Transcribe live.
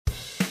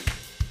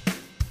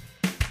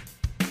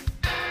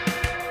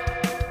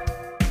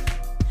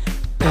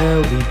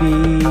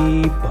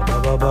LDB,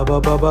 ba ba ba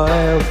ba ba ba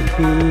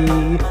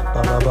LDB,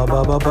 ba ba ba ba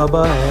ba ba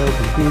ba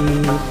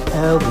LDB,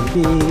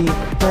 LDB,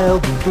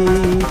 LDB,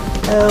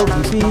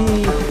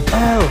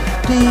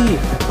 LDB,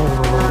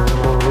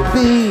 LDB.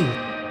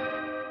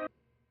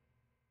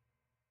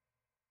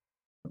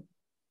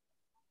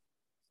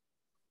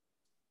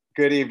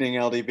 Good evening,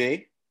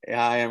 LDB.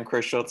 I am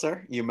Chris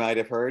Schultzer. You might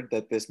have heard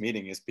that this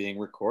meeting is being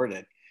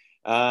recorded.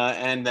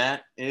 And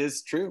that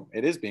is true.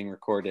 It is being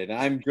recorded.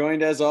 I'm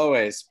joined, as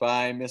always,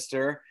 by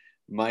Mr.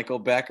 Michael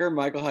Becker.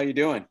 Michael, how you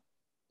doing?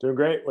 Doing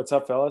great. What's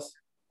up, fellas?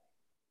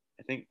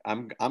 I think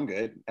I'm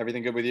good.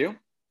 Everything good with you?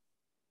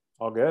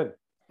 All good.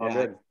 All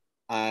good.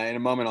 In a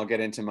moment, I'll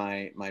get into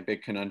my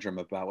big conundrum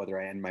about whether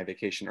I end my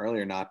vacation early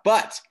or not.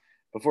 But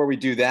before we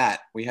do that,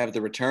 we have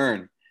the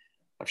return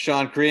of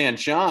Sean Crean.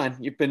 Sean,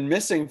 you've been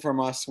missing from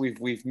us.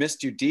 We've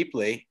missed you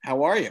deeply.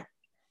 How are you?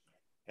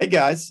 Hey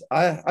guys,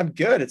 I'm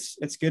good.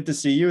 It's good to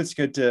see you. It's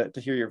good to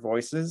hear your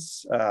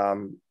voices.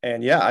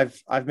 And yeah,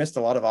 I've missed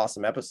a lot of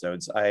awesome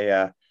episodes.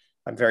 I'm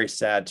very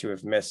sad to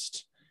have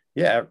missed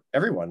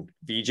everyone.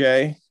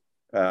 VJ,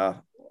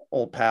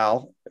 old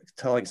pal,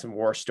 telling some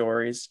war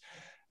stories.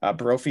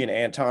 Brophy and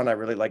Anton, I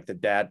really like the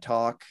dad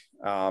talk.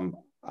 I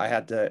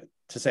had to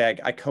say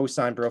I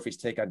co-signed Brophy's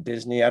take on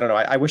Disney. I don't know.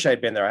 I wish I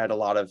had been there. I had a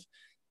lot of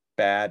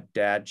bad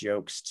dad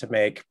jokes to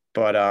make,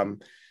 but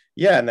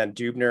yeah, and then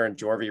Dubner and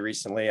Jorvie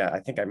recently. I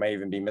think I might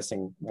even be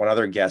missing one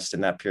other guest in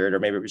that period, or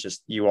maybe it was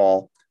just you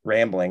all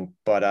rambling.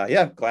 But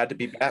yeah, glad to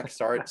be back.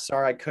 Sorry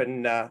I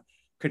couldn't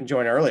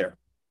join earlier.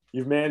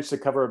 You've managed to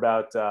cover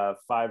about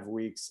 5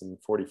 weeks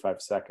and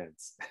 45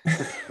 seconds.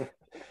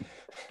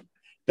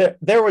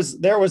 There was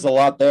a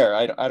lot there.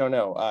 I don't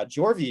know.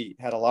 Jorvie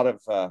had a lot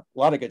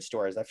of good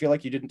stories. I feel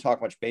like you didn't talk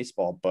much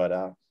baseball,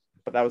 but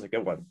that was a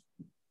good one.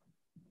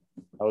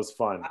 That was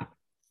fun.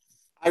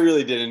 I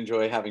really did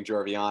enjoy having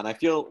Jorvie on. I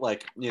feel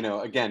like,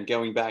 again,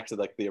 going back to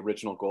like the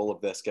original goal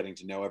of this, getting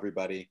to know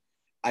everybody,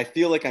 I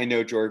feel like I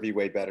know Jorvie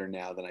way better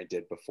now than I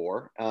did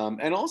before.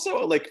 And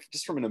also, like,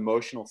 just from an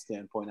emotional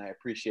standpoint, I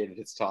appreciated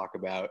his talk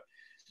about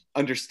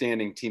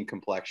understanding team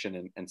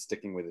complexion and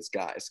sticking with his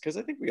guys, because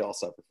I think we all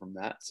suffer from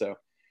that. So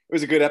it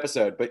was a good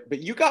episode.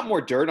 But you got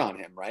more dirt on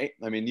him, right?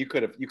 I mean, you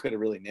could have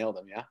really nailed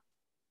him, yeah?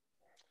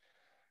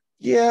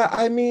 Yeah,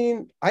 I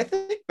mean, I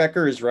think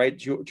Becker is right.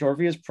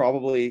 Jorvie is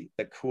probably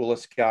the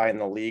coolest guy in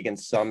the league in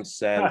some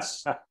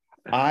sense.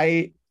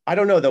 I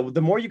don't know though. The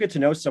more you get to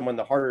know someone,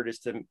 the harder it is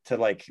to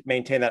like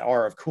maintain that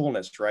aura of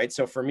coolness, right?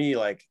 So for me,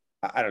 like,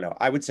 I don't know.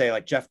 I would say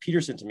like Jeff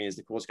Peterson to me is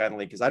the coolest guy in the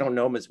league because I don't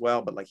know him as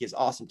well, but like he has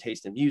awesome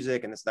taste in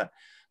music and this that.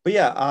 But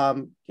yeah,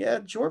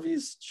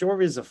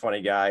 Jorvie is a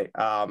funny guy.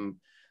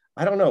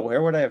 I don't know,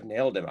 where would I have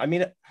nailed him? I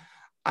mean,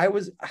 I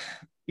was.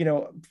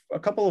 A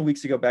couple of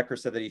weeks ago, Becker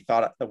said that he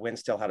thought the win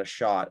still had a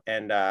shot.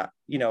 And, I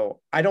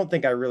don't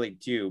think I really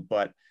do,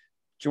 but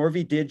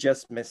Jorvie did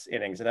just miss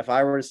innings. And if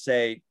I were to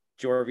say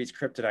Jorvie's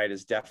kryptonite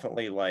is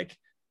definitely like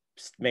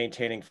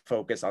maintaining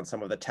focus on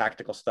some of the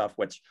tactical stuff,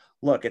 which,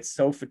 look, it's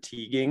so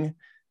fatiguing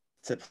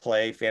to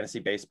play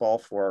fantasy baseball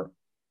for,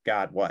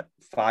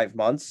 5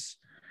 months.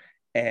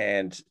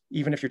 And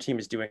even if your team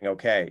is doing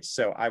okay.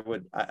 So I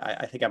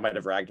think I might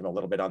have ragged him a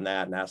little bit on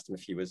that and asked him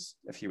if he was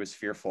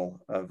fearful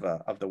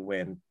of the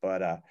win,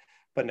 but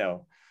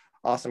no,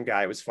 awesome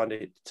guy. It was fun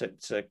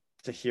to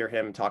hear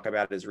him talk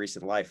about his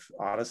recent life.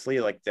 Honestly,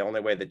 like the only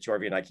way that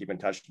Jorvie and I keep in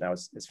touch now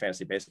is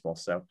fantasy baseball.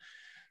 So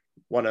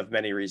one of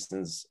many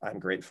reasons I'm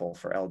grateful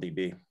for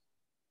LDB.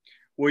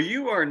 Well,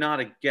 you are not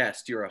a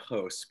guest, you're a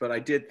host, but I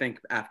did think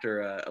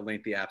after a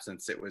lengthy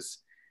absence, it was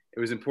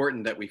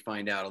important that we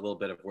find out a little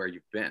bit of where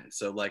you've been.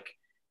 So like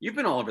you've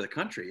been all over the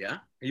country. Yeah.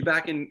 Are you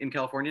back in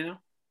California now?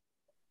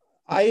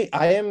 I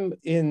am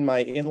in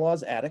my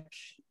in-laws' attic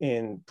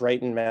in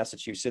Brighton,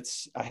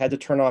 Massachusetts. I had to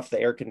turn off the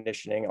air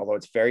conditioning, although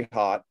it's very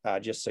hot,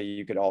 just so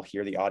you could all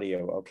hear the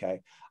audio.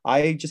 Okay.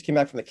 I just came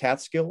back from the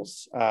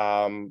Catskills.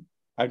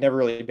 I've never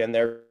really been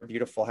there.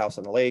 Beautiful house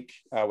on the lake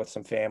with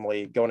some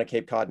family. Going to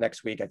Cape Cod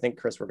next week. I think,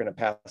 Chris, we're going to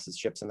pass the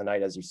ships in the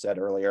night, as you said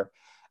earlier.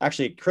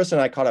 Actually, Chris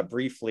and I caught up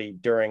briefly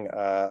during.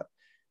 I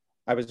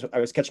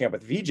was catching up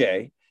with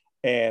VJ,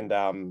 and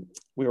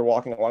we were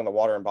walking along the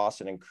water in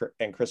Boston,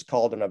 and Chris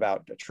called him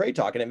about a trade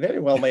talk, and it very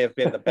well may have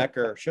been the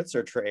Becker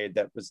Schutzer trade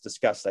that was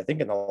discussed, I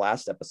think, in the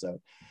last episode.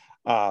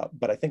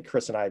 But I think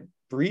Chris and I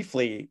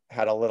briefly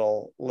had a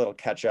little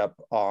catch up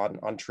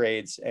on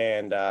trades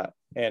and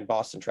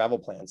Boston travel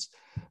plans.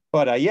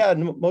 But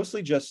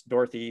mostly just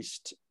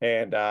Northeast,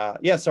 and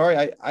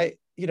sorry, I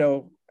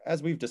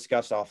as we've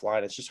discussed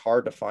offline, it's just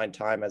hard to find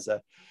time as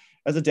a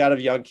dad of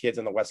young kids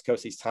on the West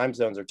Coast. These time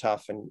zones are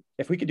tough. And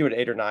if we could do it at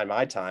 8 or 9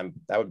 my time,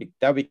 that would be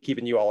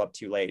keeping you all up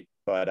too late.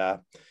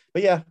 But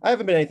yeah, I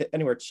haven't been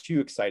anywhere too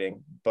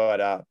exciting.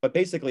 But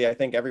basically, I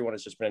think everyone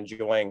has just been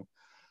enjoying,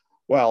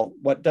 well,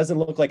 what doesn't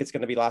look like it's going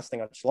to be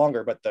lasting much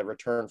longer, but the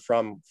return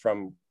from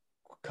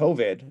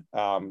COVID.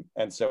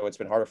 And so it's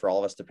been harder for all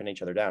of us to pin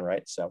each other down,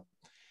 right? So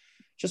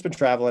just been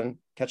traveling,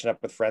 catching up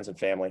with friends and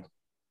family.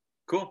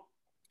 Cool.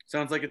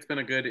 Sounds like it's been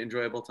a good,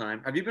 enjoyable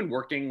time. Have you been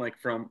working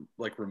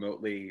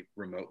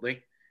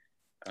remotely?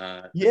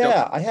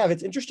 Yeah, I have.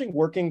 It's interesting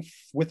working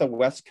with a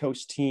West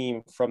Coast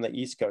team from the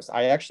East Coast.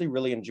 I actually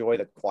really enjoy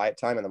the quiet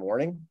time in the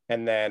morning,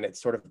 and then it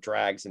sort of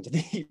drags into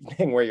the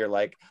evening where you're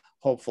like,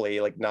 hopefully,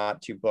 like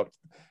not too booked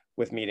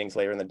with meetings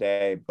later in the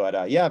day.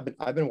 But yeah,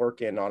 I've been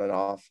working on and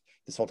off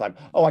this whole time.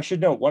 Oh, I should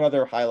note one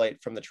other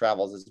highlight from the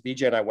travels is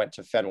VJ and I went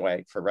to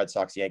Fenway for Red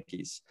Sox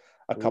Yankees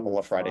a couple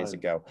of Fridays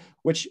ago,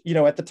 which, you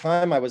know, at the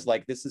time I was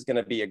like, this is going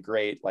to be a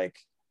great, like,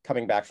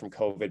 coming back from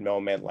COVID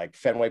moment, like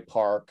Fenway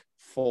Park,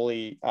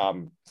 fully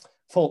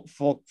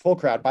full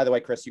crowd. By the way,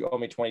 Chris, you owe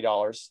me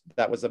 $20.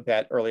 That was a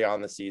bet early on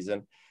in the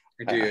season.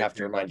 I have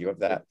to remind you of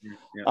that.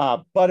 Yeah.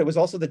 But it was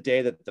also the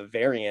day that the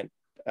variant,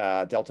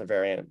 Delta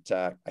variant,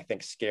 I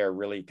think scare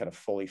really kind of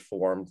fully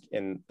formed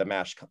in the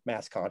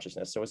mass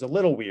consciousness. So it was a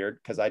little weird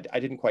because I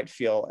didn't quite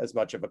feel as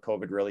much of a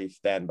COVID relief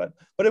then, but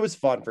it was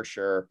fun for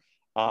sure.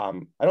 I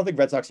don't think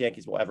Red Sox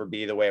Yankees will ever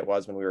be the way it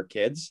was when we were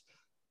kids,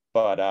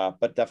 but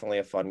definitely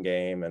a fun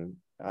game. And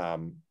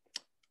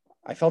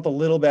I felt a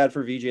little bad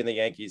for VJ and the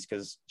Yankees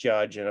because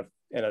Judge and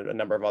a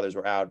number of others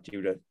were out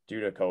due to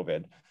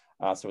COVID.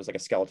 So it was like a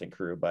skeleton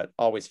crew, but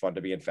always fun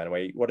to be in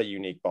Fenway. What a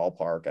unique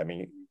ballpark. I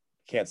mean,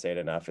 can't say it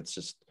enough. It's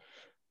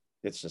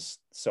just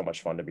so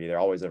much fun to be there.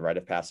 Always a rite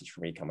of passage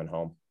for me coming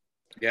home.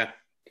 Yeah.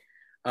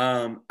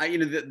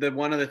 The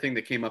one other thing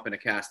that came up in a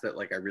cast that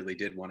like I really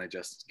did want to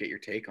just get your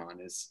take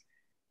on is,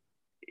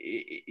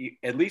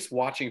 at least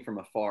watching from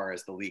afar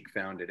as the league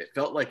founded, it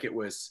felt like it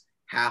was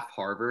half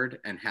Harvard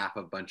and half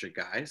a bunch of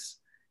guys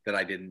that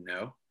I didn't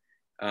know.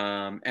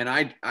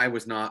 And I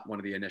was not one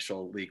of the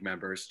initial league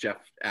members. Jeff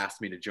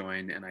asked me to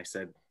join and I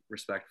said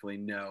respectfully,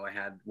 no. I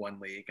had one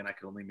league and I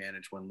could only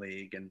manage one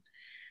league. And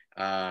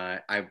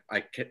I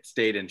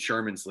stayed in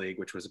Sherman's league,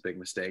 which was a big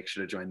mistake.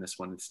 Should have joined this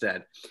one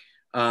instead.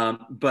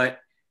 But,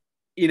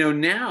 you know,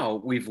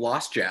 now we've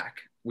lost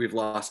Jack. We've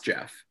lost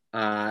Jeff.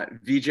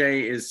 VJ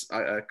is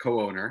a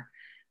co-owner.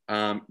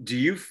 Do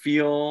you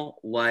feel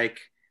like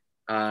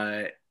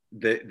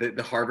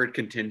the Harvard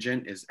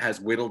contingent has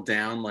whittled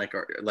down? Like,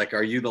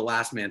 are you the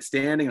last man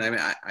standing? I mean,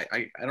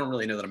 I don't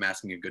really know that I'm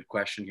asking a good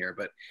question here,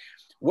 but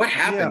what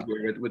happened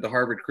here with the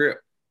Harvard crew?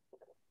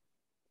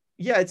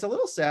 Yeah, it's a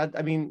little sad.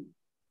 I mean,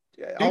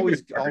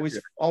 always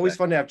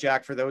fun to have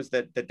Jack. For those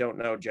that don't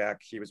know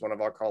Jack, he was one of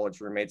our college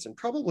roommates, and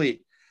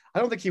probably, I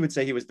don't think he would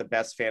say he was the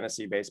best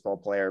fantasy baseball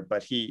player,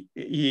 but he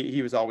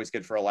was always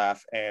good for a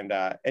laugh. And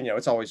you know,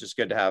 it's always just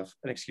good to have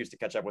an excuse to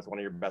catch up with one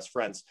of your best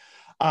friends.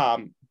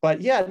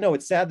 But yeah, no,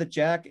 it's sad that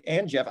Jack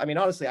and Jeff, I mean,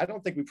 honestly, I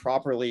don't think we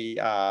properly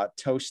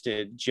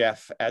toasted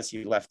Jeff as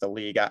he left the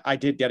league. I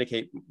did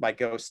dedicate my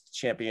Ghost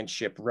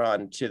Championship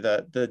run to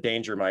the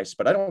Danger Mice,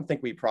 but I don't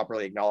think we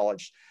properly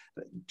acknowledged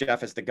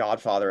Jeff as the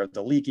godfather of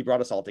the league. He brought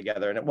us all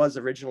together, and it was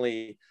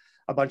originally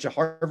a bunch of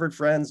Harvard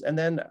friends. And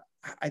then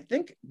I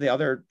think the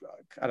other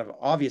kind of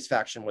obvious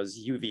faction was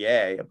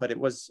UVA, but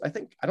I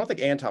don't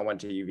think Anton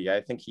went to UVA.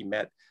 I think he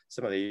met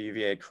some of the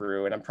UVA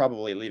crew, and I'm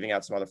probably leaving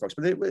out some other folks,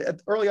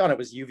 but early on it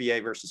was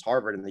UVA versus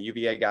Harvard, and the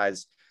UVA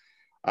guys,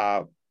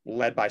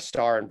 led by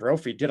Starr and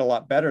Brophy, did a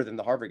lot better than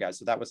the Harvard guys.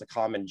 So that was a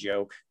common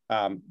joke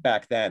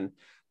back then.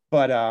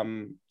 But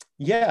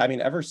yeah, I mean,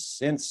 ever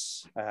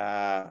since,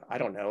 I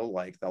don't know,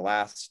 like the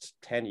last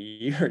 10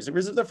 years, it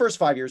was the first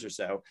 5 years or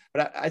so,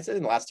 but I'd say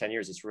in the last 10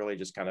 years, it's really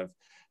just kind of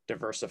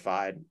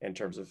diversified in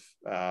terms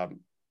of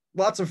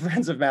lots of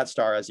friends of Matt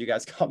Starr, as you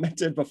guys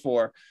commented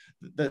before.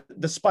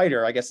 The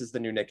Spider, I guess, is the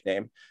new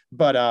nickname.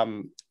 But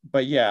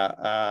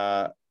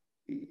yeah,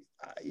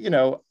 you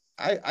know,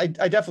 I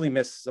definitely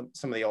miss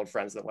some of the old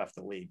friends that left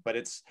the league, but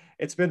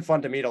it's been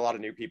fun to meet a lot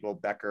of new people,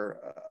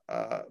 Becker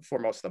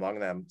foremost among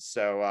them.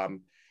 So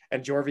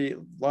and Jorvie,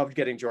 loved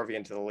getting Jorvie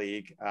into the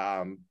league.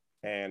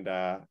 And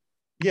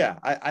yeah,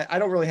 I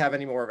don't really have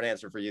any more of an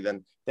answer for you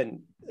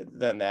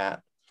than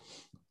that.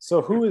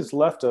 So who is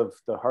left of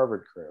the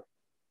Harvard crew?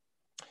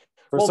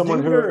 For well,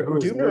 someone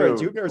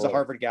Dubner is a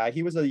Harvard guy.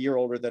 He was a year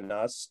older than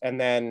us. And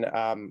then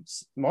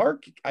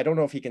Mark, I don't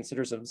know if he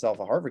considers himself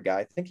a Harvard guy.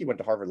 I think he went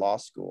to Harvard Law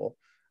School.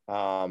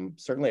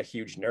 Certainly a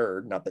huge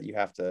nerd. Not that you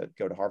have to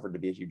go to Harvard to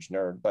be a huge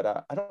nerd, but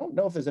I don't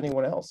know if there's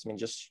anyone else. I mean,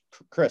 just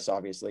Chris,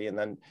 obviously, and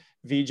then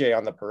VJ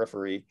on the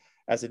periphery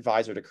as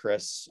advisor to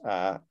Chris.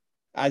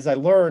 As I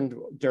learned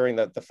during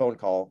the phone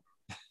call,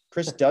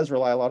 Chris does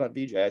rely a lot on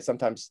VJ. I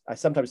sometimes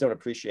don't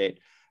appreciate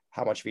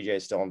how much VJ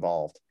is still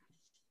involved.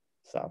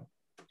 So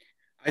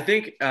I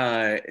think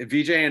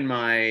VJ and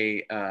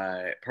my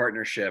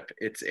partnership,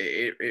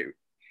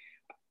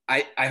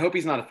 I hope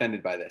he's not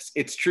offended by this.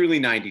 It's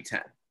truly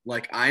 90-10.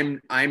 Like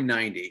I'm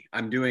 90.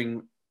 I'm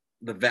doing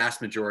the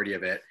vast majority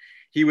of it.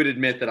 He would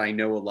admit that I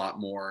know a lot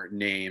more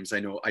names. I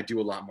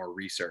do a lot more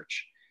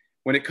research.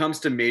 When it comes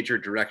to major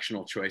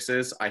directional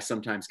choices, I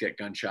sometimes get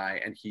gun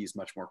shy, and he's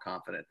much more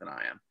confident than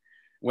I am.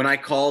 When I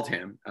called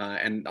him,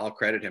 and I'll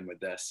credit him with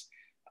this,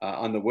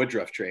 on the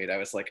Woodruff trade, I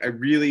was like, I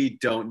really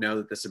don't know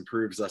that this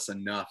improves us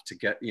enough to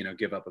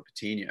give up a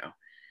Patino.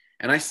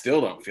 And I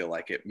still don't feel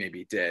like it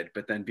maybe did.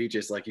 But then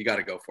VJ's like, you got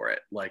to go for it.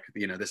 Like,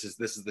 this is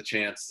the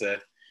chance to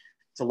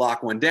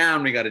lock one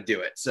down. We got to do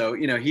it. So,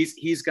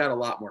 he's got a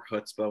lot more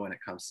chutzpah when it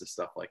comes to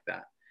stuff like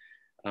that.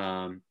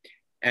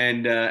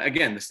 And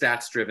again, the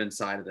stats driven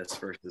side of this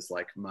versus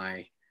like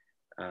my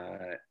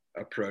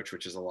approach,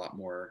 which is a lot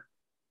more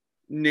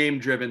name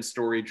driven,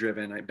 story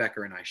driven.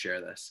 Becker and I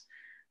share this.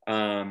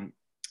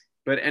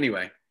 But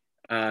anyway,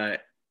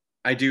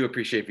 I do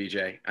appreciate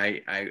VJ.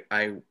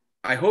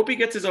 I hope he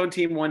gets his own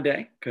team one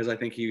day because I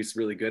think he's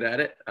really good at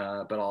it.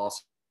 But I'll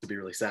also be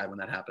really sad when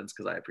that happens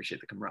because I appreciate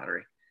the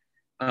camaraderie.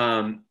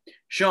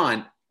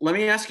 Sean, let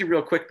me ask you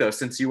real quick though,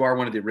 since you are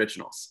one of the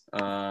originals.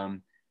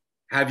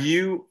 Have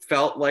you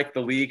felt like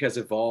the league has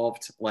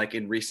evolved like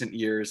in recent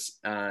years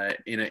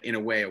in a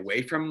way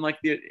away from like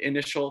the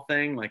initial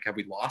thing? Like, have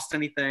we lost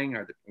anything?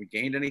 Have we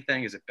gained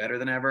anything? Is it better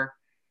than ever?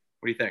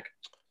 What do you think?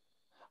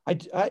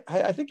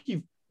 I think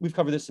we've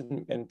covered this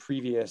in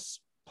previous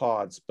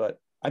pods, but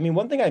I mean,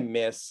 one thing I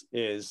miss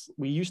is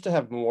we used to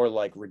have more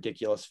like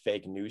ridiculous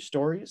fake news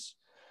stories,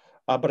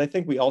 but I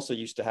think we also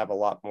used to have a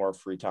lot more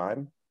free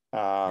time.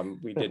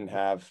 We didn't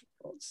have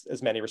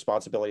as many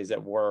responsibilities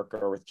at work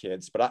or with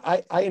kids, but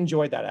I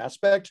enjoyed that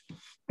aspect.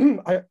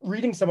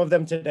 Reading some of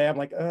them today, I'm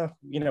like,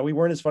 we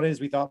weren't as funny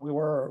as we thought we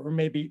were, or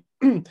maybe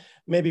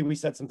we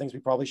said some things we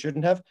probably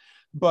shouldn't have.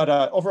 But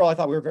overall, I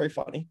thought we were very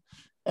funny,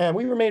 and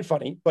we remain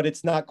funny, but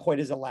it's not quite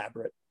as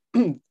elaborate.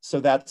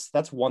 So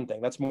that's one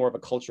thing. That's more of a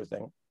culture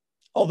thing.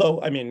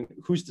 Although, I mean,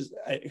 who's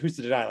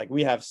to deny? Like,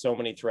 we have so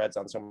many threads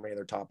on so many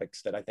other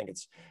topics that I think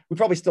we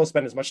probably still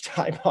spend as much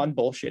time on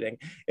bullshitting.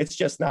 It's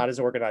just not as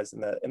organized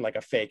in like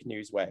a fake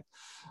news way.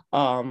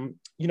 You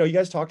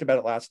guys talked about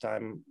it last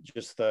time,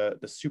 just the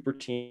super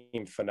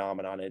team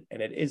phenomenon,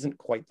 and it isn't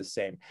quite the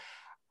same.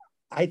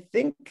 I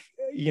think,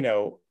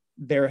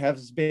 there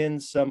has been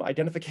some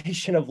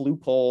identification of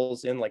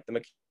loopholes in like the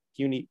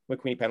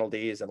McQueenie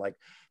penalties and like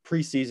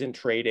preseason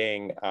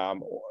trading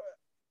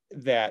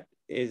that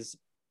is,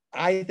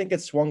 I think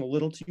it's swung a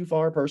little too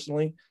far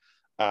personally.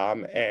 I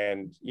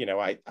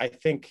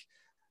think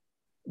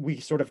we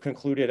sort of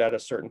concluded at a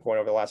certain point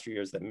over the last few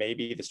years that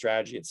maybe the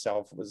strategy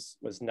itself was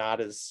not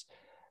as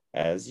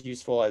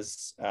useful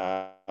as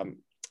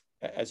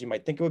you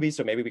might think it would be.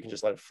 So maybe we can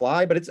just let it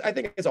fly. But I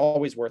think it's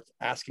always worth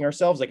asking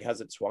ourselves, like, has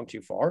it swung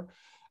too far?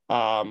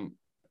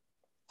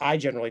 I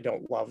generally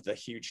don't love the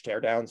huge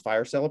teardowns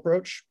fire sale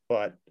approach,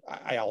 but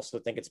I also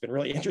think it's been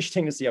really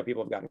interesting to see how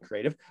people have gotten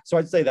creative. So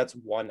I'd say that's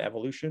one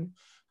evolution.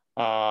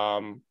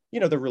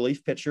 The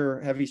relief pitcher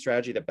heavy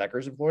strategy that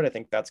Becker's employed, I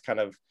think that's kind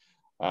of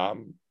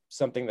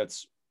something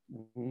that's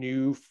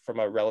new from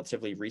a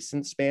relatively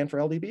recent span for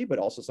LDB, but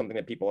also something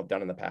that people have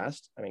done in the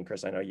past. I mean,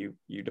 Chris, I know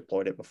you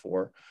deployed it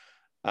before.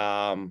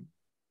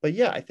 But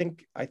yeah, I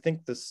think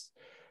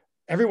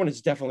everyone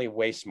is definitely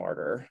way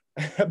smarter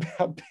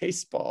about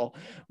baseball.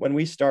 When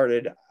we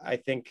started, I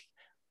think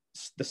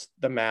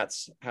the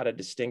Mats had a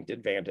distinct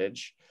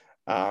advantage.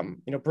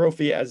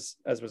 Brophy, as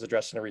was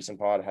addressed in a recent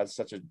pod, has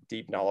such a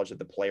deep knowledge of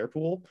the player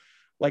pool.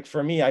 Like,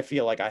 for me, I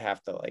feel like I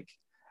have to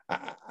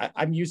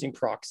I'm using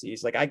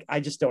proxies. Like, I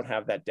just don't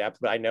have that depth,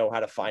 but I know how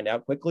to find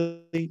out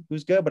quickly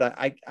who's good, but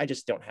I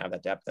just don't have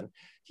that depth. And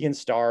he and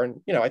Star,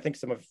 and I think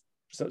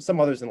some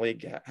others in the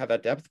league have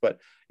that depth,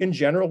 but in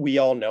general, we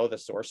all know the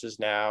sources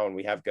now, and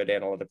we have good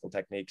analytical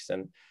techniques,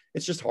 and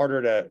it's just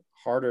harder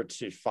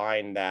to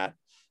find that,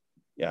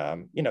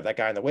 that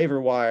guy on the waiver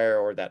wire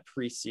or that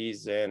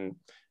preseason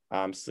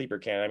sleeper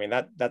candidate. I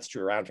mean, that's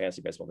true around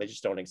fantasy baseball. They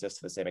just don't exist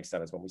to the same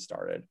extent as when we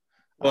started.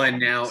 Well,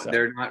 and now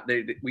they're not.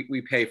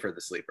 We pay for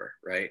the sleeper,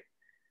 right?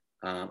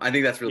 I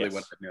think that's really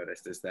what I've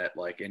noticed is that,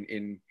 like,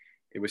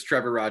 it was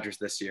Trevor Rogers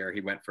this year.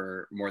 He went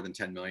for more than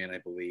 10 million, I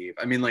believe.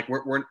 I mean, like,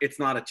 it's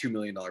not a $2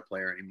 million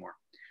player anymore.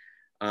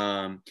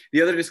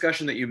 The other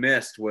discussion that you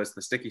missed was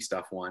the sticky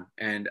stuff one.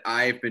 And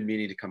I've been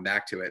meaning to come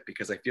back to it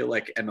because I feel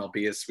like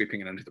MLB is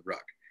sweeping it under the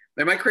rug.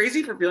 Am I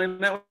crazy for feeling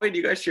that way? Do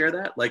you guys share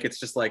that? Like, it's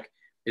just like,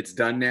 it's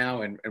done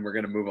now and we're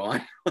going to move on.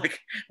 Like,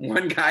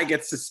 one guy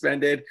gets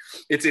suspended.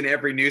 It's in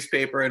every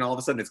newspaper and all of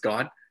a sudden it's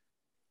gone.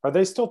 Are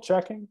they still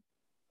checking?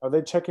 Are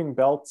they checking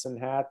belts and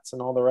hats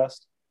and all the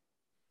rest?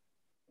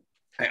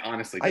 I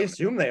honestly don't. I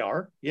assume they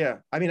are. Yeah.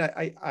 I mean,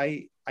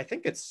 I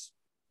think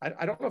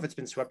I don't know if it's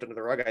been swept under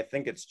the rug. I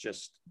think it's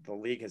just the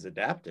league has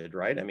adapted,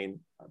 right? I mean,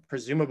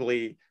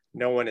 presumably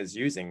no one is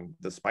using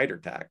the spider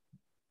tag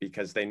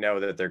because they know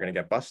that they're going to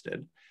get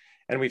busted.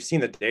 And we've seen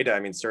the data. I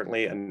mean,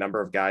 certainly a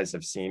number of guys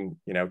have seen,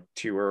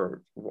 2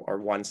 or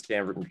 1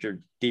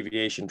 standard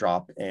deviation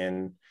drop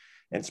in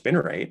spin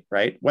rate,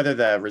 right? Whether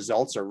the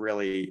results are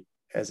really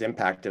as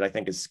impacted, I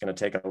think is going to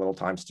take a little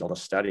time still to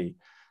study.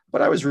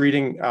 But I was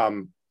reading,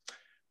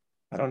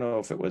 I don't know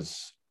if it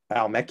was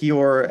Al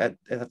Mechior at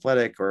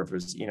Athletic or if it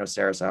was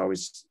Saris. I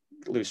always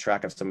lose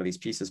track of some of these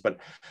pieces, but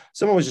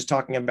someone was just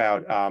talking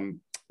about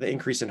the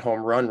increase in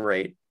home run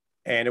rate.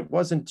 And it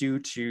wasn't due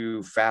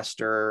to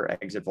faster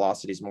exit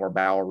velocities, more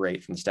barrel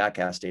rate from the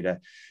StatCast data.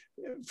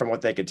 From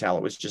what they could tell,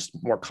 it was just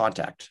more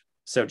contact.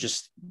 So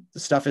just the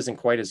stuff isn't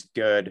quite as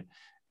good,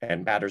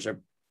 and batters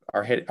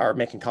are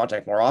making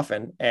contact more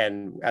often.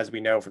 And as we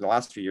know from the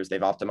last few years,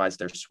 they've optimized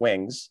their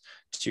swings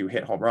to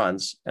hit home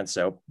runs. And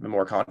so the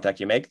more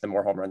contact you make, the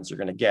more home runs you're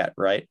going to get,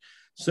 right?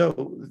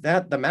 So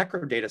that the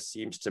macro data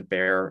seems to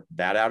bear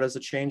that out as a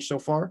change so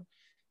far.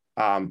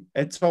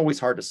 It's always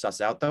hard to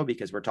suss out though,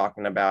 because we're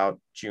talking about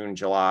June,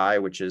 July,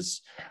 which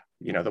is,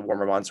 the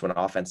warmer months when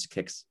offense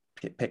picks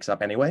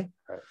up anyway.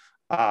 Right.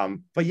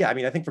 But yeah, I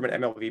mean, I think from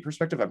an MLB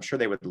perspective, I'm sure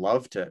they would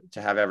love to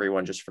have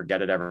everyone just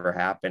forget it ever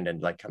happened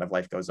and like kind of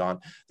life goes on.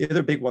 The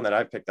other big one that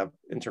I've picked up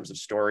in terms of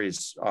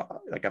stories,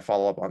 like a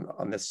follow up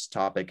on this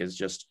topic, is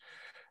just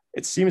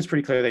it seems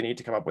pretty clear they need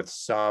to come up with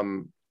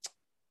some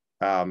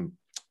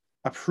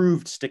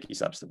approved sticky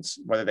substance,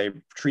 whether they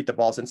treat the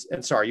balls.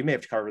 And sorry, you may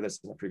have covered this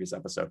in the previous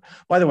episode.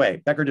 By the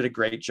way, Becker did a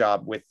great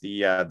job with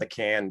the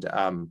canned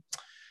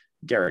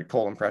Garrett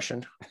Cole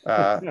impression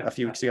a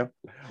few weeks ago.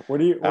 What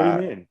do you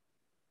mean?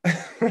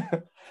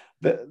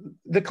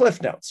 the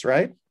Cliff Notes,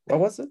 right? What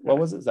was it?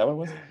 Is that what it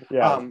was?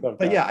 Yeah.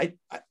 But yeah,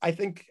 I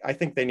think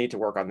they need to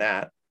work on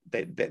that.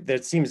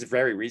 It seems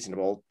very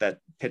reasonable that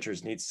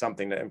pitchers need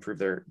something to improve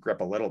their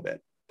grip a little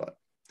bit. But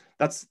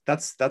that's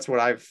what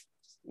I've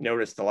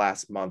noticed the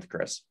last month,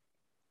 Chris.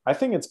 I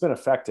think it's been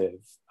effective.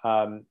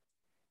 And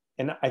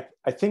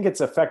I think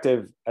it's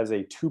effective as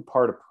a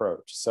two-part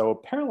approach. So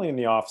apparently in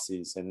the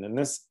offseason, and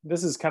this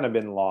has kind of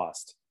been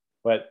lost,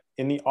 but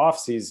in the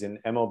offseason,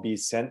 MLB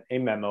sent a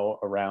memo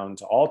around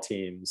to all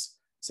teams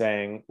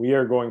saying, we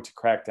are going to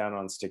crack down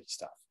on sticky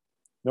stuff.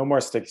 No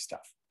more sticky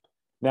stuff.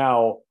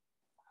 Now,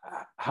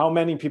 how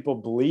many people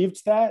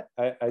believed that?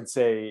 I'd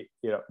say,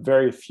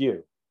 very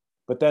few.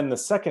 But then the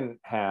second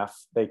half,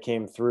 they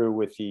came through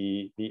with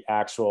the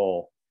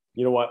actual,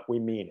 we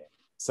mean it.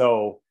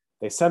 So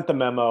they sent the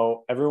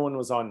memo. Everyone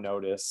was on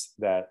notice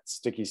that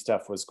sticky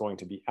stuff was going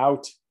to be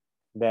out.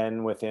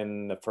 Then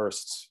within the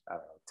first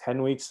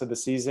 10 weeks of the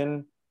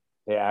season,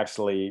 they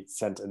actually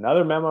sent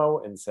another memo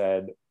and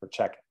said, we're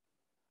checking.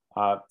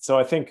 So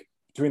I think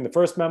between the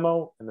first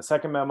memo and the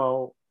second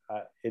memo,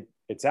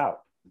 it's out.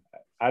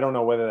 I don't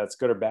know whether that's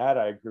good or bad.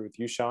 I agree with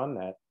you, Sean,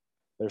 that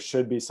there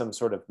should be some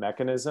sort of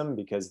mechanism,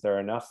 because there are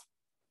enough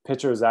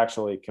pitchers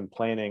actually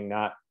complaining,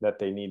 not that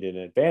they need an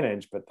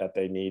advantage, but that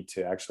they need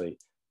to actually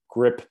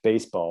grip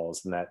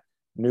baseballs, and that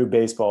new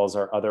baseballs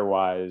are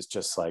otherwise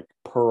just like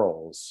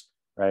pearls,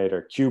 right?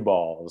 Or cue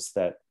balls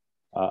that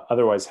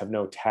otherwise have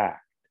no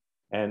tact.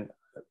 And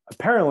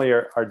apparently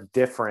are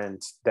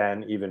different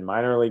than even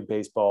minor league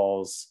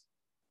baseballs,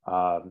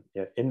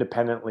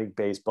 independent league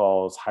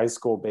baseballs, high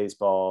school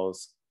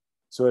baseballs.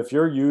 So if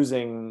you're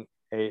using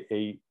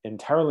a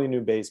entirely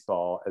new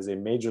baseball as a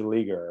major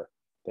leaguer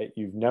that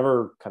you've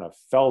never kind of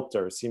felt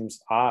or seems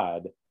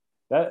odd,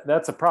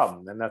 that's a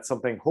problem. And that's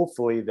something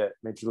hopefully that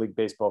Major League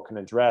Baseball can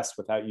address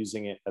without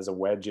using it as a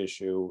wedge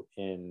issue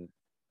in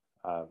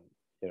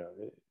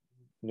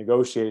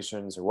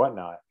negotiations or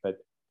whatnot. But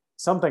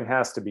something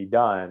has to be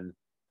done.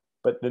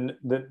 But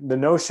the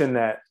notion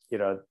that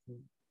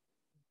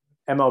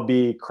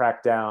MLB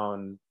cracked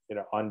down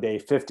on day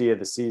 50 of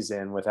the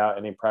season without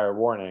any prior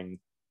warning,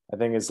 I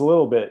think is a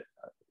little bit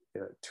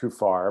too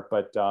far.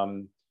 But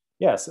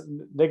yes,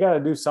 they got to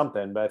do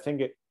something. But I think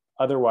it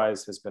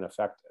otherwise has been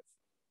effective.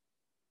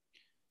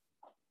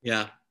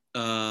 Yeah.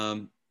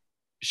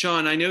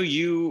 Sean, I know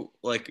you're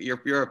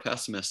a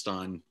pessimist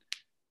on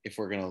if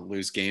we're going to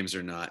lose games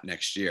or not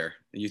next year.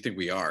 You think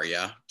we are,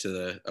 yeah,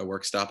 to a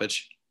work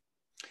stoppage?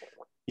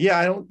 Yeah,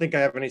 I don't think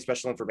I have any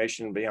special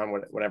information beyond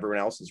what everyone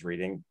else is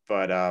reading.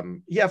 But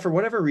yeah, for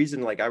whatever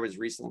reason, like I was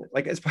recently,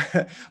 like it's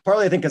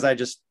partly I think because I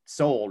just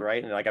sold,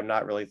 right? And like I'm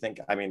not really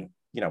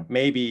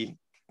maybe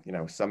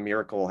some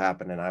miracle will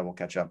happen and I will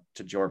catch up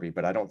to Jorvi,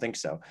 but I don't think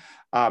so.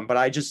 But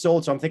I just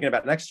sold. So I'm thinking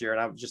about next year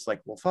and I'm just like,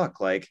 well, fuck,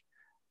 like,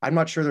 I'm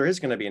not sure there is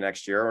going to be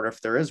next year, or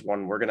if there is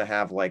one, we're going to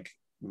have like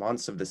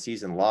months of the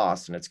season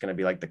lost and it's going to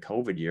be like the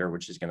COVID year,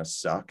 which is going to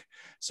suck.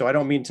 So I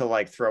don't mean to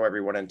like throw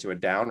everyone into a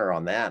downer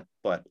on that,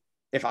 but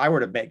if I were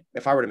to make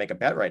a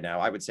bet right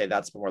now, I would say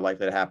that's more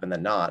likely to happen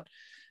than not.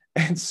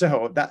 And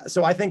so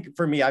I think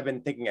for me, I've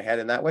been thinking ahead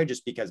in that way,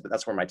 just because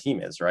that's where my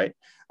team is, right?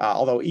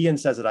 Although Ian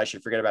says that I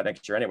should forget about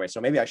next year anyway. So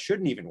maybe I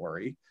shouldn't even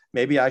worry.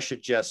 Maybe I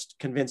should just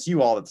convince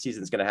you all that the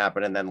season's going to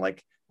happen and then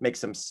like make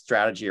some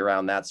strategy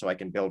around that so I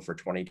can build for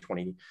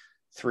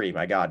 2023.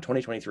 My God,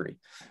 2023.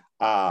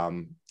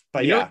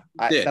 But yeah,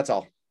 that's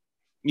all.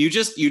 You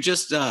just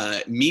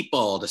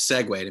meatballed a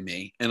segue to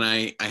me, and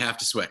I have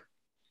to swing.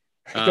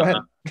 Go ahead.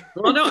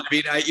 Well, no, I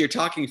mean, you're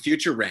talking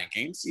future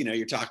rankings.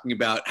 You're talking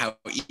about how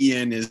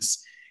Ian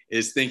is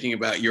thinking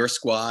about your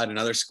squad and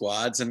other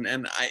squads,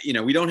 and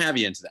we don't have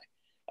Ian today.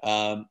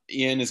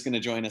 Ian is going to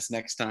join us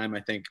next time,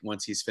 I think,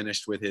 once he's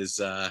finished with his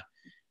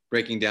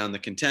breaking down the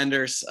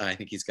contenders. I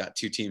think he's got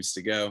 2 teams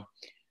to go.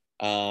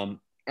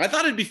 I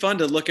thought it'd be fun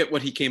to look at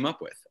what he came up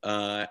with.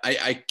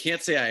 I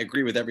can't say I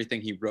agree with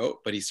everything he wrote,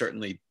 but he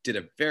certainly did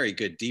a very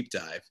good deep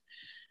dive.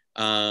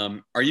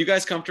 Are you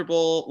guys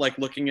comfortable like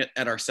looking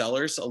at our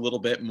sellers a little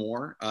bit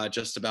more,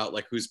 just about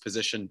like who's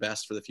positioned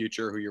best for the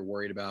future, who you're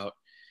worried about,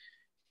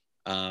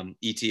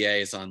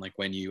 ETAs on like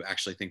when you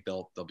actually think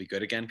they'll be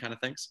good again, kind of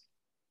things?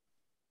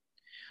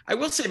 I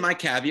will say my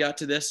caveat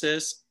to this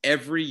is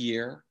every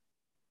year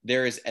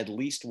there is at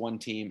least one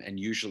team, and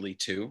usually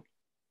 2,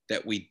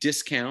 that we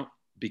discount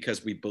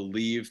because we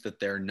believe that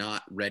they're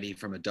not ready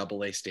from a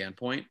AA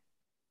standpoint,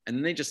 and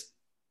then they just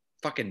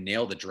fucking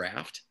nail the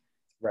draft,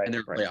 Right. and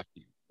they're a right. playoff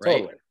team,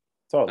 right?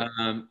 Totally.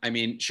 I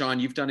mean, Sean,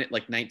 you've done it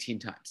like 19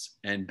 times,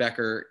 and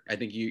Becker, I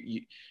think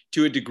you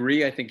to a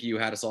degree, I think you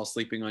had us all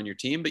sleeping on your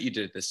team, but you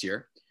did it this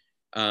year.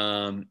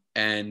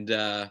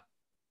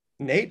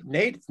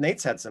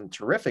 Nate's had some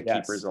terrific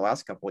keepers the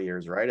last couple of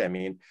years, right? I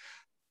mean,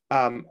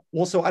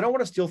 well, so I don't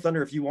want to steal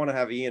thunder if you want to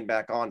have Ian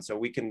back on, so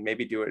we can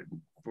maybe do it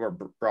more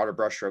broader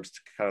brushstrokes to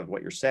kind of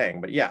what you're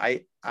saying. But yeah,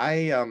 I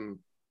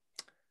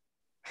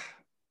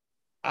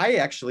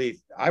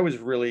was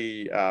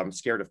really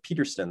scared of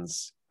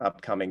Peterson's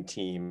upcoming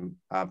team.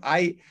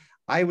 I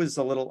was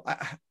a little.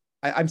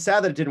 I'm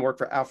sad that it didn't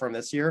work out for him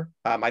this year.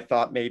 I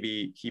thought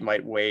maybe he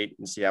might wait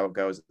and see how it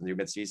goes in the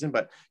midseason,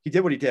 but he did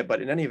what he did.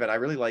 But in any event, I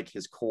really like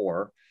his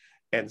core.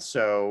 And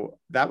so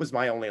that was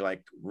my only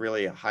like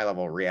really high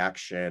level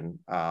reaction,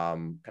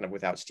 kind of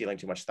without stealing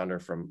too much thunder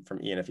from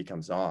Ian if he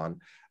comes on,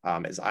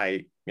 is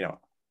I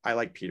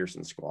like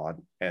Peterson's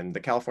squad, and the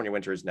California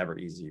winter is never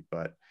easy,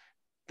 but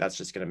that's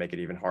just going to make it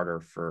even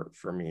harder for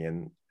me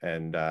and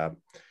the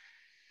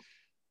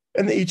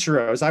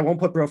Ichiros. I won't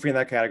put Brophy in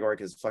that category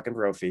because fucking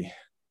Brophy,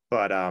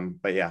 but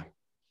yeah,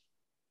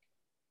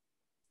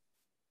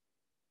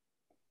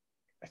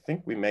 I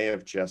think we may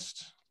have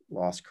just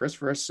lost Chris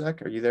for a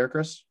sec. Are you there,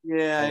 Chris?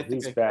 Yeah,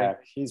 he's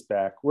back. He's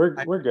back. We're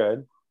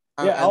good.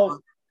 Yeah,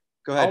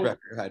 go ahead, Becker.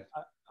 Go ahead.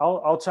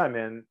 I'll chime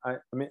in. I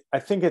mean, I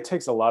think it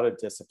takes a lot of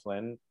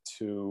discipline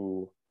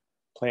to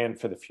plan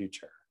for the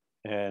future,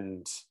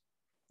 and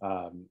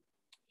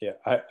yeah,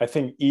 I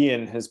think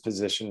Ian has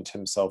positioned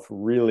himself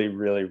really,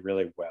 really,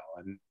 really well,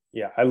 and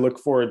yeah, I look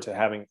forward to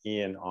having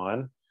Ian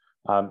on.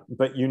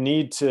 But you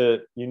need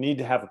to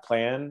have a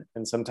plan,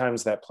 and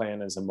sometimes that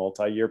plan is a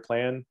multi-year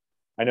plan.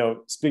 I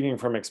know, speaking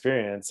from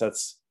experience,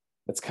 that's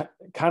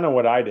kind of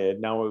what I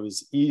did. Now, it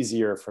was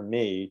easier for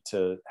me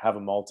to have a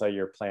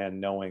multi-year plan,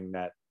 knowing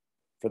that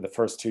for the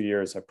first 2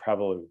 years, I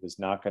probably was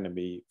not going to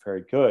be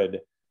very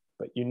good.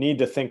 But you need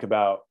to think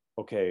about,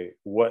 okay,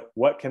 what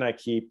can I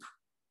keep?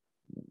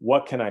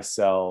 What can I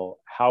sell?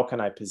 How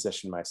can I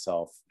position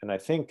myself? And I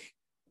think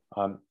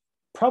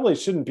probably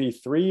shouldn't be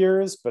 3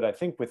 years, but I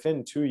think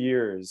within 2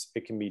 years,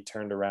 it can be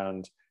turned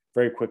around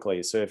very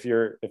quickly. So if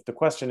the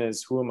question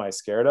is, who am I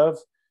scared of?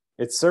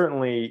 It's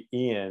certainly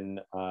Ian.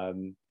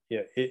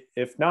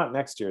 If not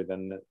next year,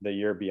 then the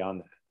year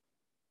beyond that.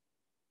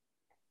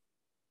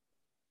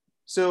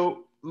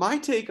 So my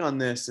take on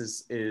this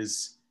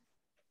is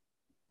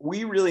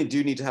we really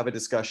do need to have a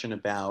discussion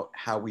about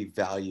how we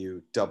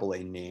value AA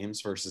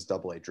names versus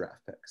AA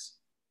draft picks,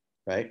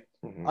 right?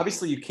 Mm-hmm.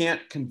 Obviously, you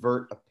can't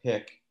convert a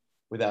pick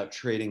without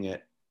trading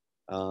it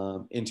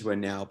into a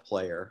now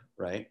player,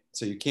 right?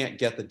 So you can't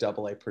get the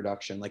AA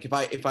production. Like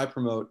if I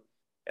promote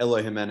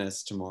Eloy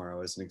Jimenez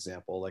tomorrow as an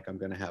example, like I'm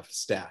going to have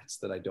stats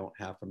that I don't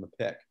have from the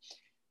pick,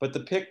 but the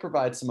pick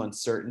provides some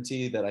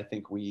uncertainty that I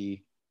think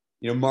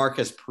Mark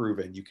has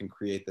proven you can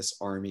create this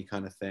army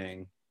kind of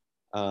thing.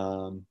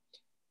 And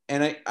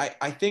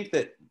I think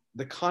that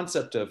the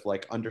concept of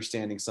like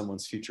understanding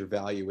someone's future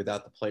value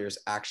without the players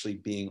actually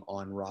being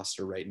on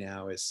roster right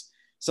now is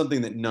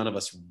something that none of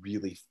us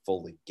really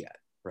fully get,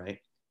 right?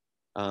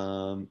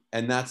 And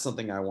that's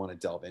something I want to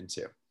delve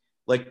into.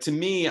 Like, to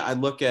me, I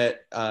look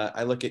at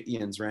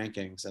Ian's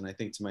rankings and I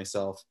think to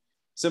myself,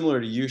 similar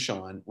to you,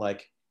 Sean,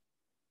 like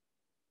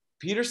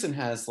Peterson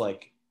has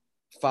like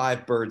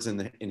 5 birds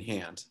in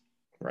hand.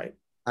 Right.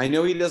 I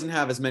know he doesn't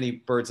have as many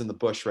birds in the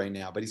bush right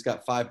now, but he's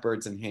got 5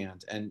 birds in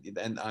hand.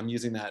 And I'm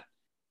using that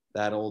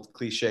old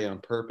cliche on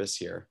purpose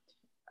here.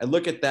 I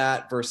look at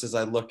that versus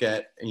I look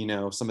at,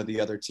 some of the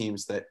other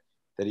teams that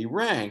he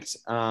ranked.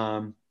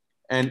 And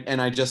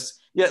I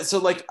just, so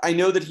like, I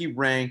know that he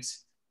ranked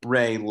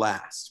Ray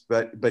last,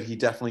 but he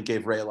definitely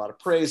gave Ray a lot of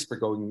praise for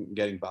going and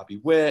getting Bobby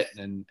Witt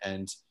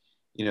and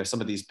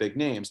some of these big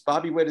names.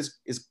 Bobby Witt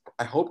is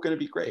I hope going to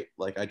be great.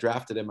 Like, I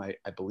drafted him. I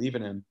believe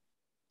in him.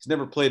 He's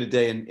never played a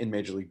day in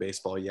Major League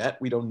Baseball yet.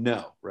 We don't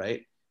know,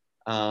 right?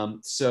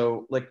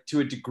 So like,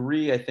 to a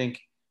degree, I think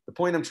the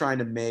point I'm trying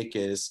to make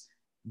is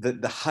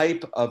the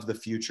hype of the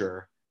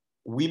future,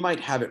 we might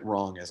have it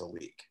wrong as a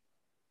league.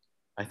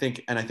 I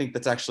think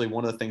that's actually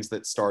one of the things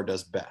that Star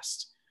does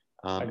best.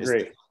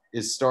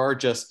 Is Star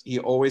he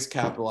always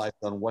capitalizes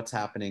on what's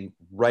happening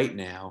right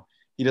now.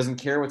 He doesn't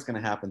care what's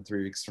going to happen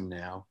 3 weeks from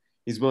now.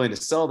 He's willing to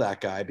sell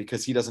that guy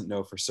because he doesn't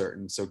know for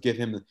certain. So give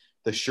him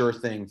the sure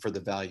thing for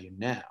the value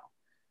now.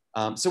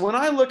 So when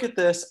I look at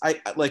this,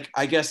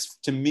 I guess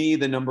to me,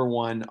 the number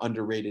one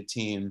underrated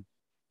team,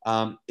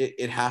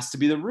 it has to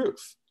be the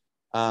Roof.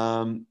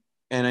 And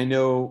I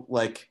know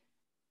like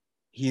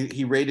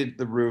he rated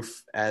the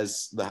Roof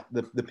as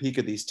the peak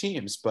of these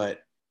teams, but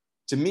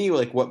to me,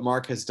 like what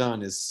Mark has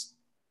done is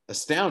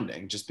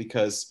astounding, just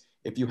because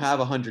if you have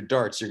 100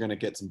 darts, you're going to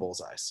get some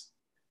bullseyes.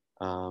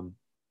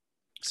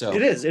 So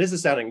it is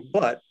astounding,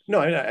 but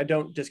no, I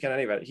don't discount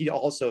any of it. He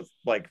also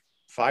like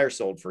fire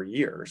sold for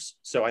years.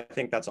 So I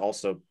think that's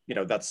also,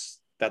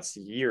 that's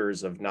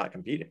years of not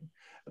competing.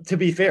 To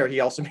be fair, he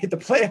also made the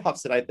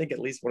playoffs, and I think at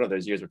least one of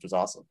those years, which was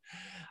awesome.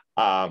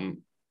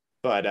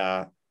 But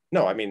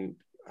no, I mean,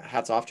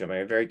 hats off to him. I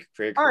mean, very,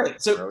 very. All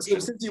right. So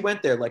since you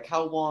went there, like,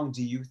 how long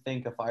do you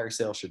think a fire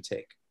sale should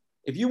take?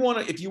 If you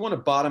want to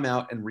bottom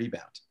out and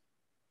rebound,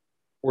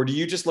 or do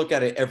you just look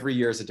at it every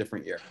year as a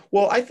different year?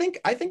 Well, I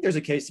think there's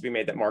a case to be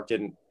made that Mark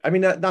didn't. I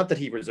mean, not that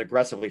he was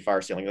aggressively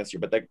fire sealing this year,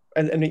 but like,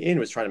 and Ian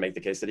was trying to make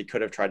the case that he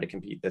could have tried to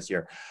compete this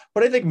year.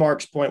 But I think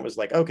Mark's point was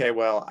like, okay,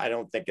 well, I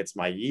don't think it's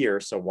my year,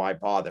 so why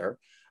bother?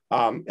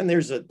 And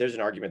there's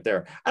an argument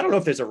there. I don't know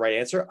if there's a right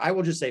answer. I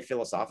will just say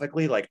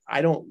philosophically, like,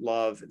 I don't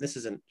love, this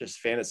isn't just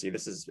fantasy,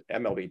 this is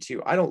MLB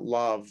too. I don't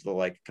love the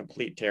like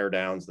complete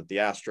teardowns that the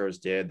Astros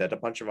did, that a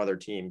bunch of other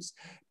teams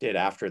did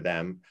after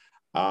them.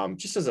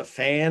 Just as a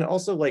fan,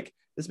 also, like,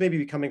 this may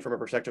be coming from a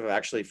perspective of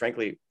actually,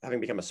 frankly, having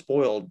become a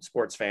spoiled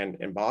sports fan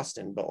in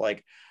Boston, but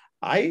like,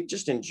 I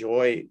just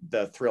enjoy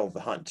the thrill of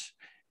the hunt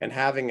and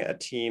having a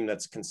team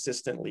that's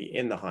consistently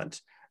in the hunt.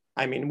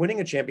 I mean,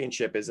 winning a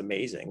championship is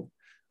amazing,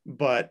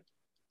 but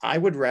I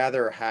would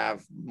rather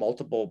have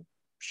multiple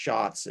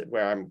shots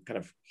where I'm kind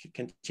of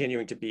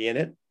continuing to be in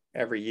it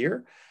every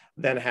year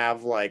than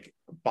have like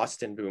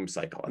bust and boom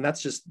cycle. And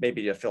that's just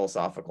maybe a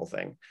philosophical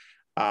thing.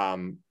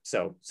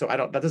 So I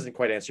don't, that doesn't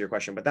quite answer your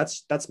question, but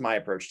that's my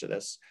approach to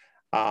this.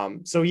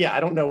 So yeah, I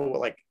don't know,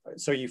 like,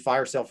 so you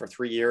fire sale for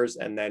 3 years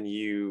and then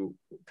you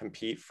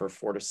compete for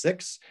 4 to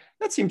 6.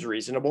 That seems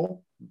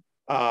reasonable.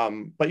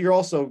 But you're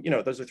also, you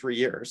know, those are 3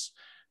 years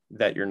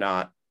that you're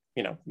not,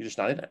 you know, you're just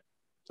not in it.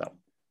 So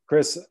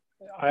Chris,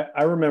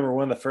 I remember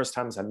one of the first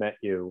times I met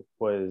you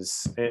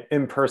was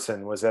in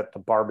person, was at the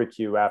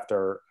barbecue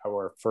after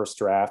our first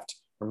draft,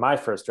 or my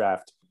first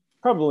draft,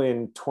 probably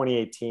in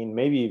 2018,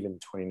 maybe even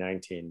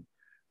 2019.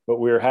 But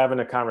we were having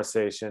a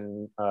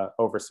conversation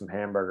over some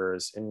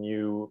hamburgers, and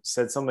you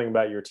said something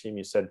about your team.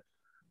 You said,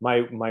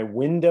 my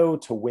window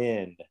to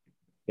win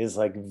is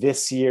like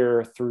this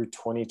year through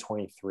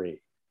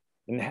 2023.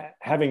 And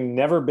having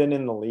never been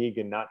in the league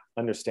and not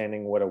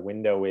understanding what a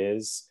window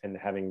is, and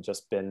having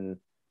just been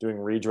doing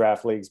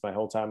redraft leagues my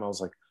whole time, I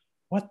was like,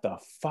 what the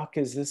fuck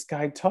is this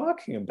guy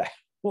talking about?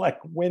 Like,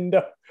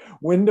 window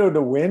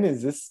to win?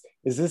 Is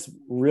this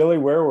really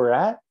where we're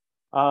at?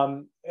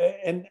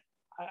 And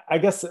I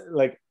guess,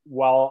 like,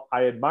 while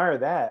I admire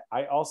that,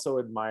 I also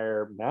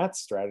admire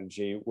Matt's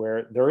strategy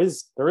where there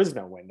is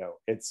no window.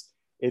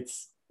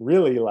 It's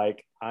really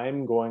like,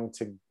 I'm going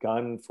to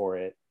gun for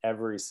it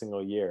every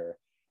single year.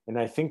 And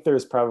I think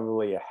there's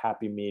probably a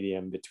happy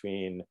medium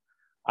between,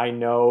 I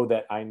know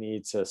that I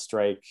need to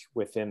strike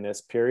within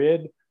this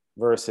period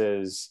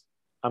versus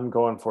I'm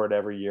going for it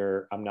every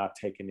year. I'm not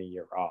taking a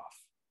year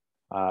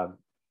off.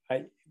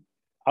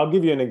 I'll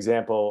give you an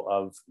example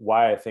of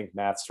why I think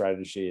Matt's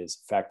strategy is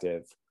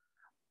effective.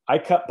 I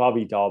cut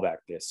Bobby Dahlbeck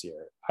this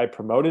year. I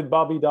promoted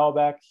Bobby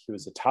Dahlbeck. He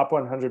was a top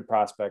 100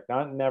 prospect,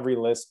 not in every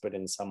list, but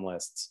in some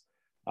lists.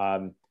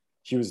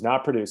 He was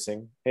not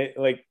producing.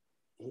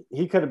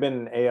 He could have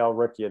been an AL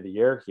Rookie of the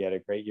Year. He had a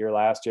great year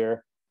last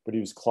year, but he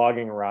was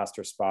clogging a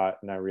roster spot.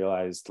 And I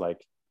realized,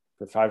 like,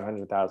 for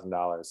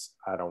 $500,000,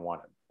 I don't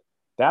want him.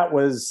 That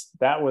was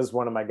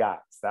one of my guys.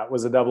 That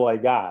was a AA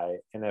guy.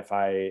 And if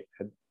I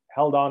had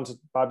held on to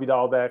Bobby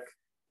Dahlbeck,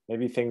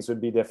 maybe things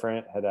would be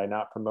different had I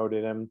not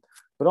promoted him.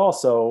 But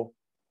also,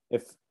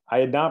 if I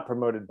had not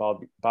promoted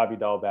Bobby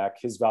Dahlbeck,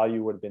 his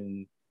value would have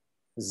been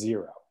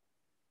 0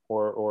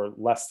 or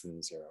less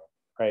than 0,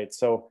 right?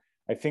 So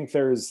I think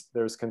there's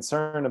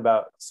concern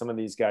about some of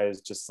these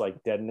guys just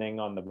like deadening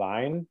on the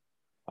vine.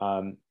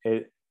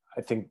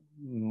 I think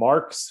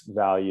Mark's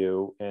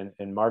value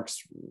and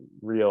Mark's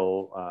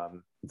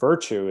real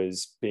virtue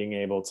is being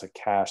able to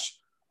cash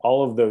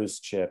all of those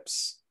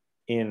chips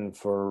in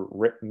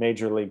for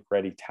major league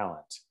ready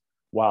talent,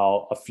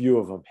 while a few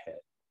of them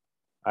hit.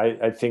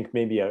 I think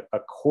maybe a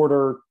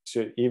quarter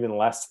to even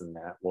less than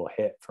that will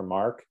hit for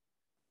Mark.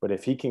 But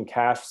if he can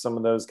cash some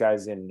of those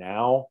guys in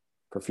now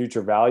for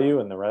future value,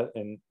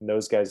 and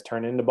those guys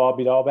turn into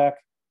Bobby Dahlbeck,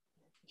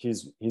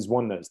 he's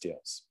won those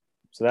deals.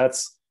 So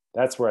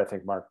that's where I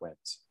think Mark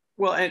wins.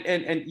 Well,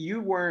 and you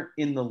weren't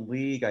in the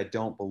league, I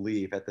don't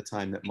believe, at the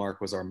time that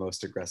Mark was our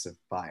most aggressive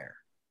buyer.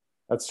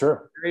 That's true.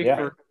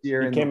 Yeah,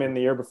 he came in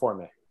the year before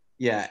me.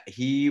 Yeah,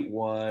 he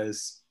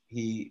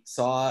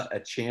saw a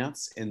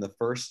chance in the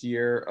first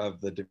year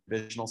of the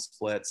divisional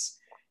splits,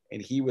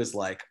 and he was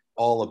like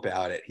all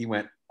about it. He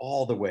went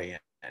all the way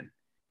in.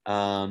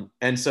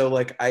 And so,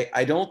 like,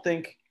 I don't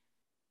think,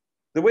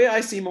 the way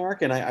I see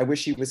Mark, and I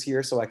wish he was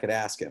here so I could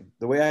ask him,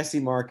 the way I see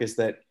Mark is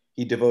that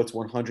he devotes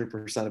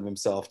 100% of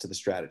himself to the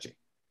strategy,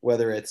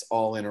 whether it's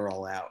all in or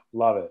all out.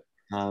 Love it.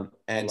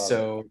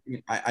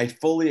 I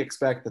fully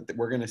expect that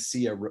we're going to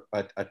see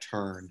a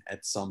turn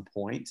at some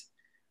point.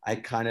 I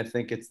kind of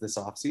think it's this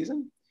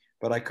offseason,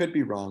 but I could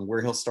be wrong,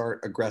 where he'll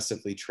start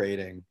aggressively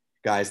trading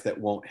guys that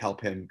won't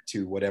help him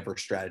to whatever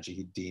strategy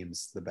he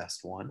deems the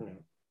best one.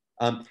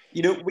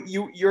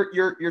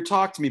 Your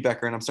talk to me,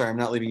 Becker, and I'm sorry, I'm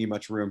not leaving you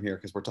much room here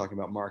because we're talking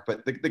about Mark,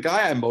 but the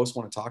guy I most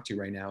want to talk to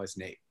right now is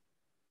Nate.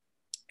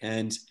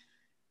 And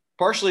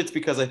partially it's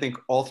because I think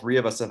all three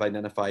of us have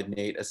identified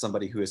Nate as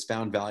somebody who has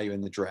found value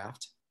in the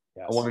draft.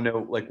 Yes. I want to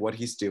know, like, what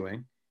he's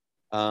doing.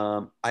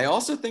 I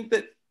also think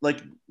that,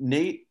 like,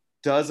 Nate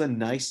does a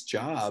nice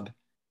job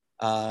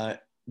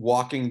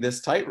walking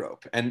this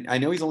tightrope. And I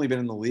know he's only been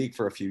in the league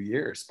for a few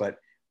years, but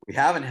we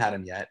haven't had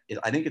him yet.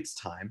 I think it's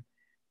time.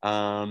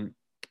 I'm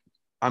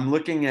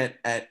looking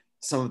at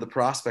some of the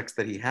prospects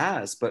that he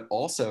has, but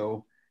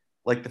also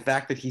like the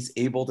fact that he's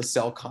able to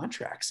sell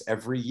contracts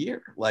every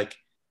year. Like,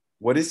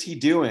 what is he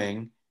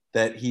doing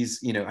that he's,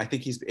 you know, I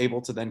think he's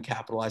able to then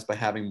capitalize by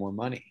having more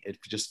money. It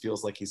just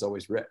feels like he's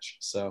always rich.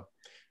 So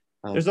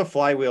there's a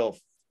flywheel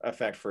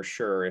effect for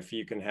sure. If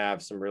you can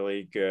have some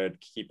really good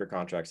keeper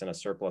contracts and a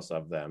surplus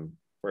of them,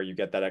 where you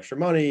get that extra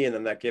money, and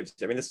then that gives,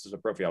 I mean, this is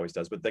what Brophy always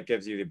does, but that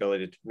gives you the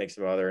ability to make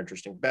some other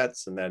interesting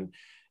bets, and then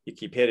you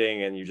keep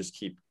hitting, and you just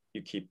keep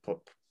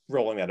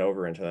rolling that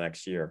over into the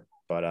next year.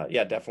 But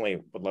yeah,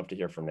 definitely would love to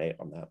hear from Nate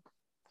on that.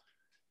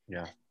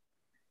 Yeah.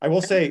 I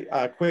will say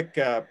a quick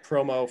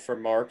promo for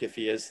Mark, if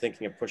he is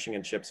thinking of pushing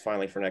in chips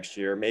finally for next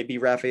year, maybe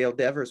Rafael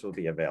Devers will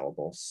be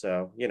available.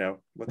 So, you know,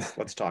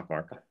 let's talk,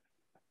 Mark.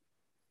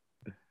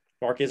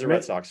 Mark is a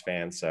Red Sox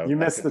fan, so you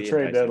missed the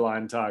trade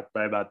deadline talk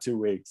by about 2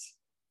 weeks.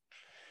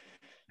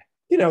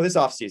 You know, this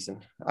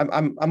offseason,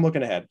 I'm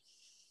looking ahead.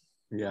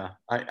 Yeah,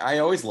 I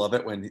always love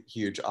it when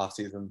huge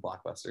offseason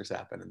blockbusters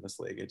happen in this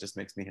league. It just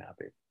makes me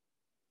happy.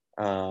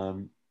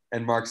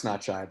 And Mark's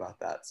not shy about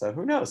that. So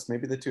who knows?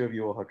 Maybe the two of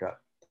you will hook up.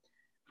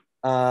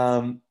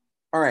 All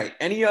right.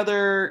 Any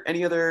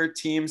other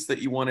teams that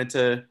you wanted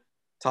to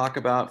talk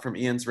about from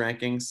Ian's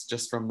rankings,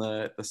 just from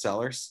the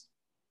sellers?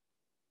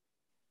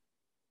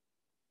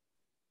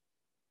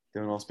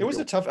 It was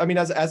a tough, I mean,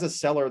 as a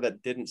seller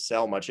that didn't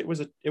sell much, it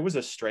was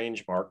a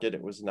strange market.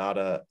 It was not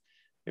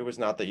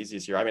the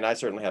easiest year. I mean, I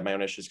certainly had my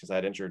own issues because I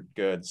had injured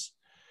goods.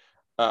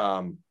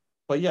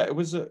 But yeah, it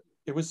was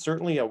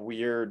certainly a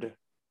weird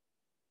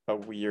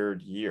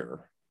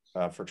year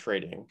for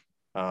trading.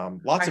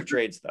 Lots of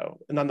trades though,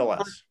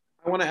 nonetheless.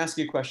 I want to ask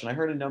you a question. I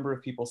heard a number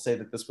of people say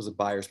that this was a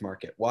buyer's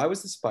market. Why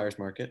was this a buyer's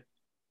market?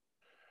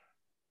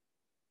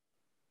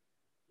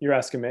 You're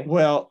asking me?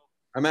 Well,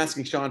 I'm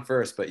asking Sean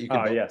first, but you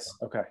can. Oh, yes.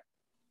 Okay.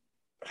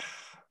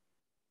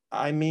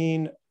 I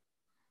mean,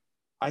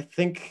 I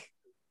think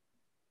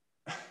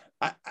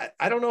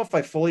I don't know if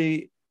I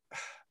fully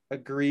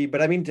agree,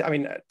 but I mean,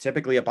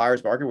 typically a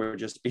buyer's market would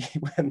just be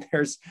when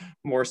there's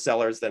more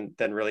sellers than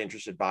really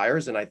interested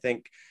buyers. And I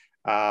think,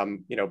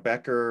 you know,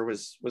 Becker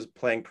was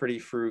playing pretty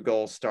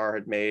frugal. Starr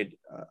had made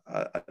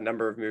a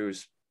number of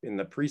moves in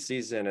the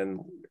preseason and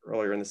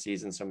earlier in the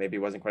season, so maybe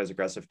he wasn't quite as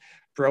aggressive.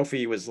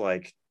 Brophy was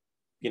like,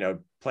 you know,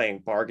 playing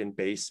bargain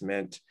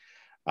basement.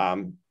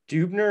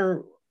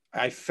 Dubner,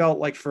 I felt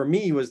like for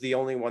me was the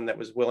only one that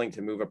was willing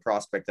to move a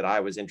prospect that I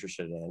was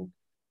interested in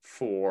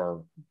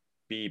for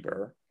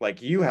Bieber.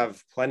 Like, you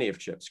have plenty of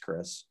chips,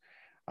 Chris,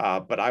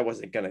 but I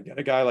wasn't going to get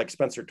a guy like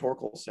Spencer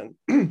Torkelson,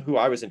 who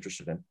I was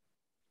interested in.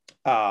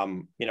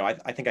 You know,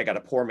 I think I got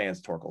a poor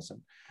man's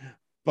Torkelson,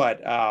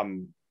 but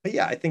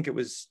yeah, I think it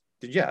was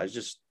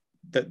just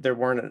that there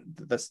weren't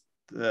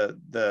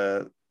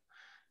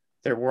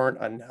there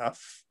weren't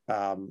enough.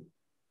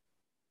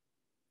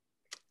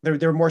 There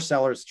were more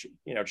sellers,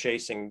 you know,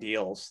 chasing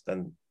deals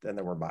than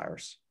there were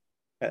buyers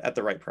at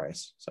the right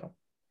price. So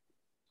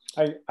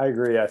I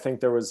agree. I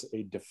think there was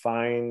a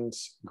defined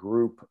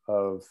group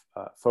of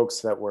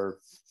folks that were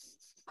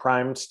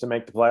primed to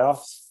make the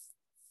playoffs,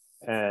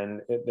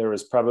 and there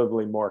was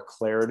probably more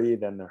clarity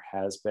than there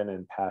has been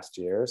in past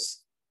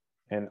years.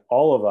 And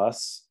all of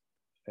us,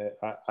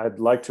 I'd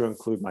like to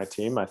include my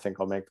team. I think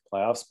I'll make the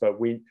playoffs, but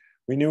we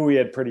knew we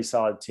had pretty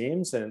solid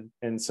teams,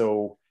 and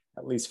so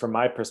at least from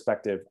my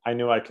perspective, I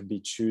knew I could be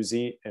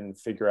choosy and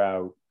figure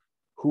out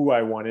who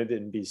I wanted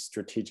and be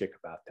strategic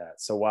about that.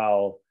 So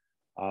while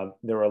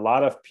there were a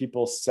lot of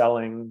people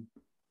selling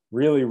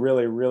really,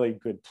 really, really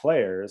good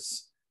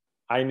players,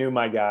 I knew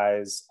my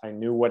guys. I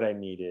knew what I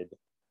needed.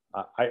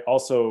 I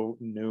also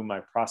knew my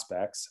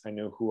prospects. I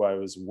knew who I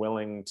was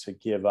willing to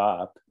give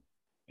up.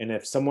 And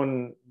if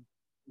someone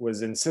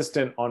was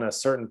insistent on a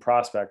certain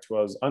prospect who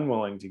I was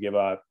unwilling to give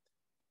up,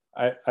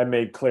 I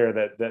made clear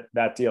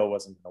that deal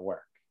wasn't going to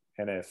work.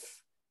 And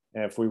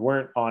if we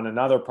weren't on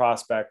another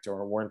prospect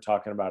or weren't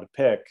talking about a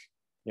pick,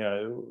 you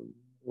know,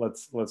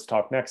 let's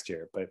talk next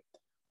year. But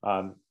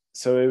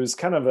so it was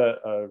kind of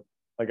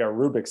like a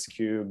Rubik's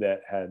cube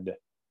that had,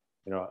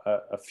 you know,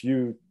 a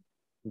few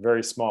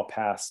very small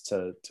paths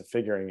to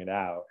figuring it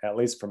out, at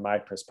least from my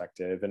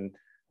perspective. And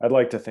I'd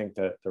like to think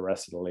that the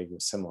rest of the league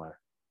was similar.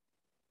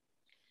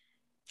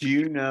 Do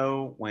you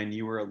know when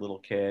you were a little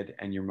kid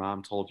and your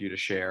mom told you to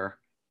share,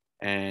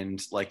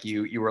 and like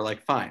you were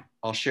like, fine,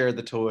 I'll share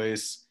the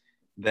toys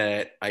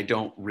that I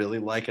don't really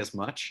like as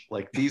much.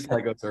 Like, these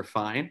Legos are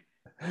fine,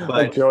 but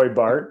like Joey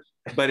Bart.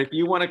 But if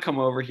you want to come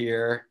over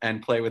here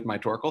and play with my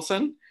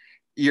Torkelson,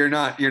 you're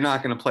not going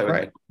to play with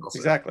right. my Torkelson.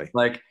 Exactly.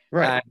 Like,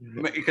 right.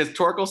 Because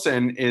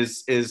Torkelson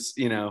is,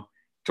 you know,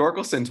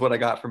 Torkelson's what I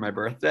got for my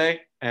birthday,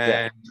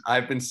 and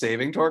I've been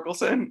saving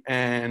Torkelson,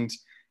 and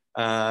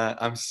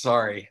I'm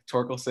sorry,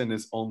 Torkelson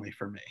is only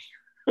for me.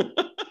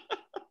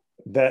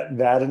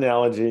 That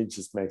analogy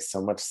just makes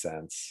so much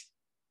sense.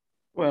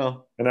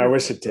 Well, and I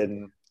wish it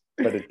didn't,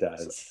 but it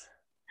does.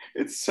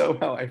 It's so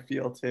how I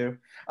feel too.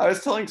 I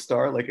was telling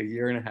Star like a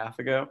year and a half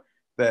ago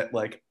that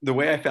like the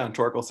way I found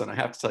Torkelson, I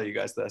have to tell you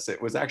guys this,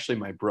 it was actually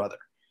my brother.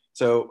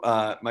 So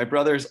my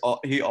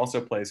he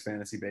also plays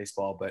fantasy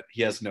baseball, but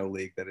he has no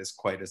league that is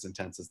quite as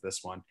intense as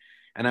this one.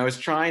 And I was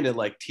trying to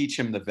like teach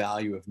him the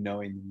value of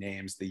knowing the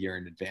names the year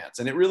in advance.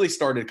 And it really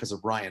started because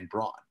of Ryan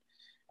Braun.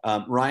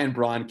 Ryan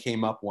Braun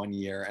came up one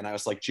year and I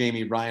was like,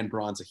 Jamie, Ryan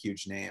Braun's a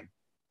huge name.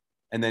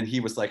 And then he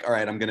was like, all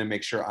right, I'm going to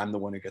make sure I'm the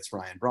one who gets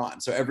Ryan Braun.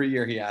 So every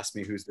year he asked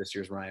me who's this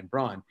year's Ryan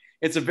Braun.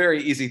 It's a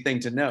very easy thing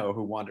to know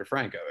who Wander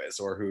Franco is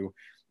or who,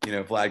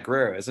 Vlad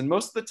Guerrero is. And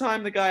most of the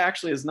time, the guy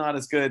actually is not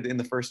as good in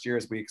the first year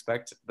as we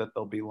expect that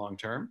they'll be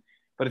long-term,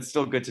 but it's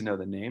still good to know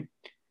the name.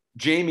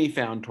 Jamie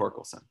found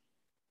Torkelson,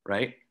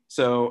 right?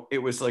 So it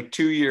was like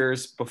 2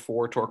 years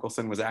before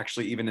Torkelson was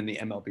actually even in the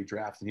MLB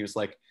draft. And he was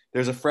like,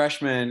 there's a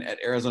freshman at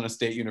Arizona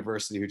State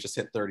University who just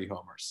hit 30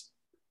 homers.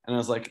 And I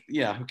was like,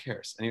 yeah, who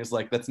cares? And he was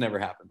like, that's never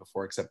happened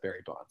before except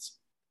Barry Bonds.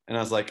 And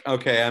I was like,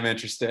 okay, I'm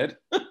interested.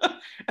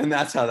 And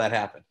that's how that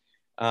happened.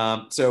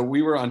 So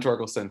we were on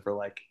Torkelson for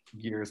like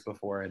years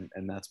before.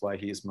 And that's why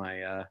he's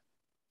my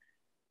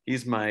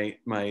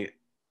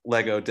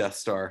Lego Death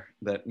Star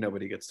that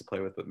nobody gets to play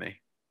with but me.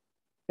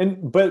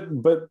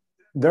 But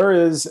there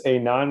is a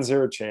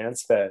non-zero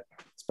chance that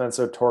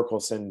Spencer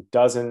Torkelson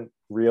doesn't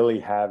really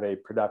have a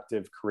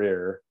productive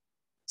career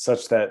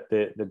such that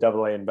the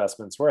AA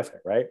investment's worth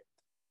it, right?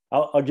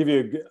 I'll give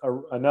you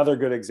another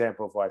good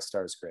example of why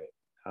Star's great.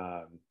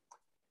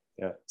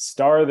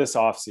 Star this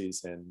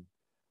offseason,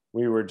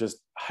 we were just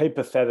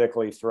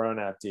hypothetically thrown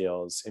at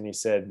deals, and he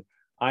said,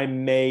 I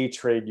may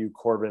trade you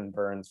Corbin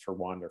Burnes for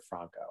Wander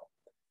Franco.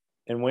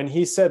 And when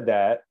he said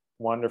that,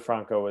 Wander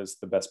Franco was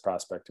the best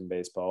prospect in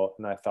baseball.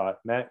 And I thought,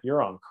 Matt,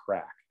 you're on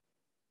crack.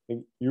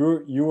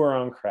 You are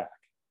on crack.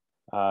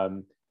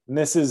 And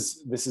this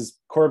is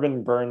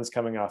Corbin Burnes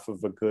coming off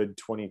of a good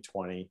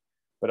 2020,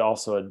 but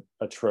also an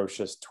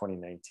atrocious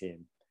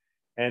 2019.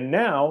 And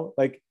now,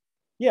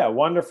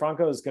 Wander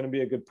Franco is going to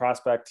be a good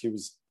prospect. He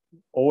was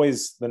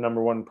always the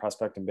number one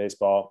prospect in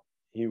baseball.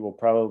 He will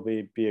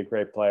probably be a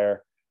great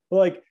player.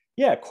 But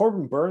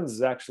Corbin Burnes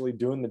is actually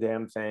doing the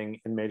damn thing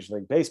in Major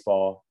League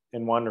Baseball,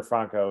 and Wander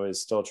Franco is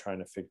still trying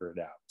to figure it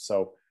out.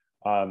 So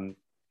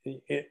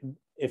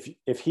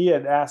if he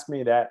had asked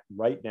me that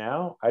right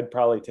now, I'd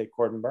probably take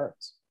Corbin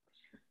Burnes.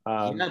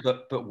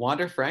 But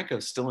Wander Franco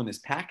is still in his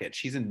package.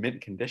 He's in mint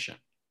condition.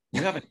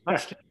 You haven't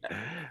touched it.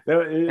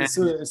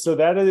 So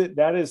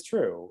that is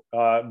true.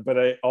 But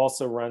it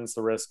also runs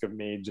the risk of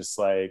me just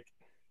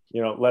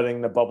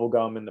letting the bubble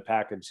gum in the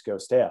package go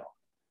stale.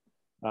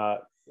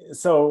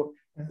 So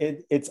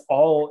it's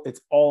all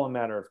a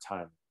matter of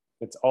time.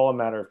 It's all a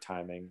matter of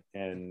timing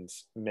and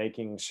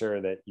making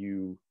sure that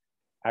you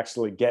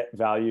actually get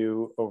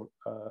value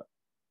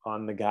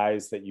on the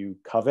guys that you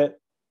covet,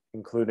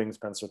 including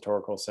Spencer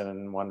Torkelson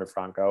and Wander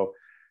Franco,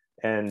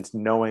 and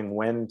knowing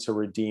when to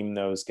redeem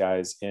those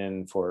guys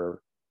in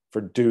for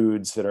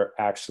dudes that are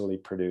actually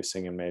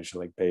producing in Major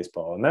League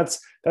Baseball. And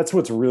that's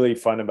what's really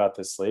fun about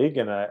this league.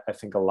 And I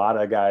think a lot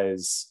of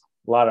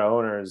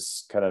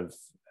owners kind of,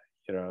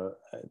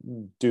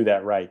 do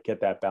that right,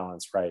 get that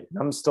balance right. And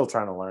I'm still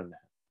trying to learn that.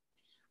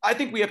 I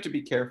think we have to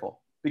be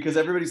careful because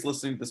everybody's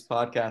listening to this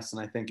podcast.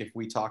 And I think if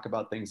we talk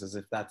about things as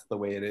if that's the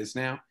way it is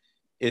now,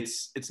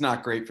 it's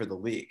not great for the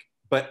league.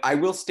 But I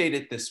will state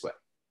it this way.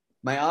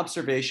 My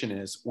observation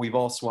is we've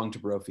all swung to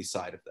Brophy's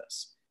side of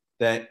this,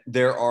 that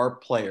there are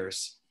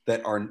players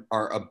that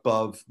are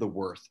above the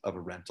worth of a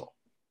rental.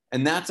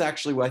 And that's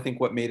actually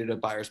what made it a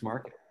buyer's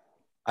market.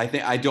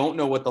 I don't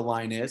know what the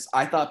line is.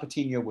 I thought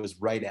Patino was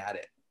right at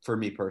it for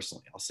me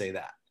personally. I'll say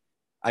that.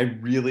 I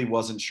really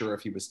wasn't sure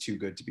if he was too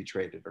good to be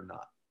traded or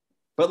not.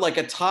 But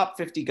a top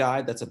 50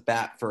 guy that's a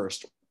bat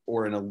first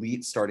or an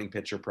elite starting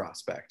pitcher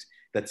prospect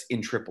that's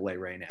in AAA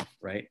right now,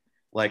 right?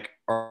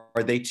 Are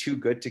they too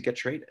good to get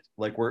traded?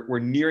 We're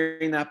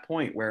nearing that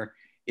point where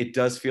it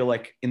does feel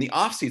like in the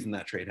offseason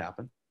that trade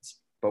happens,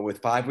 but with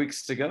 5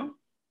 weeks to go,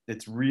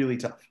 it's really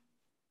tough.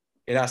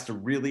 It has to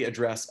really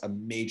address a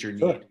major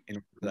need in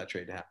order for that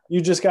trade to happen.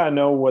 You just got to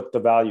know what the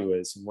value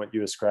is and what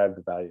you ascribe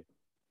the value.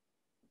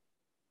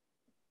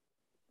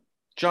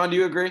 John, do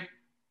you agree?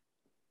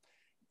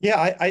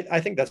 Yeah,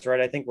 I think that's right.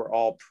 I think we're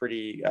all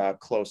pretty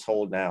close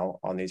hold now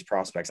on these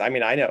prospects. I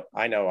mean, I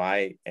know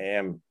I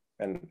am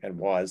and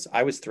was.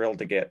 I was thrilled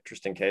to get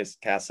Tristan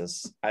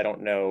Casas. I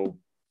don't know.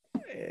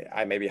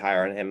 I may be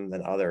higher on him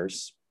than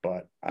others,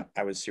 but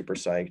I was super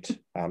psyched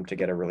to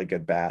get a really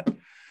good bat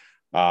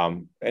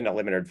in a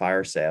limited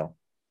fire sale.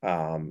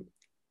 I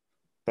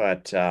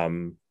think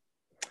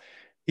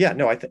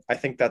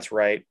that's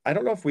right. I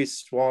don't know if we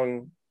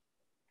swung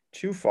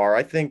too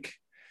far.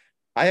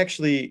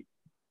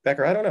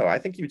 Becker, I don't know. I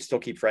think you would still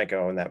keep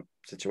Franco in that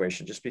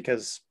situation just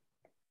because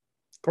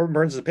Corbin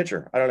Burnes is a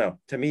pitcher. I don't know.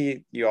 To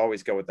me, you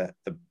always go with the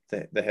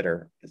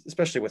hitter,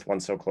 especially with one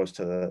so close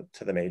to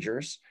the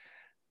majors.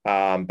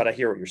 But I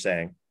hear what you're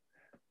saying.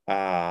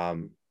 I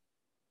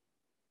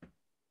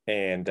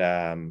mean,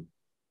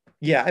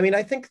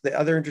 I think the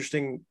other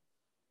interesting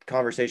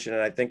conversation,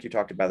 and I think you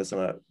talked about this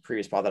on a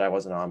previous pod that I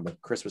wasn't on,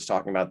 but Chris was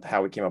talking about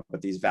how we came up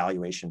with these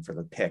valuation for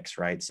the picks,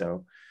 right?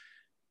 So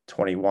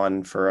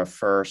 21 for a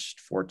first,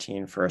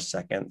 14 for a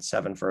second,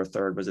 7 for a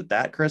third. Was it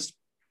that, Chris?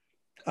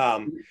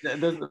 And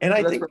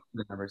I think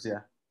the numbers,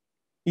 yeah.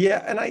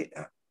 Yeah, and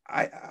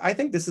I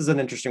think this is an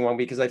interesting one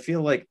because I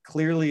feel like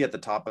clearly at the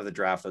top of the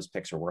draft, those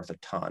picks are worth a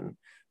ton,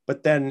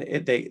 but then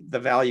the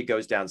value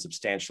goes down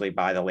substantially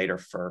by the later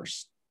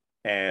first.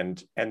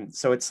 And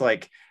so it's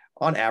like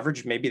on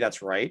average, maybe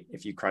that's right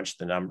if you crunch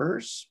the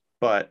numbers,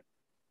 but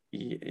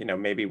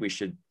maybe we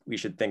should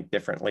think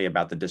differently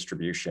about the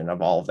distribution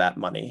of all of that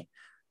money,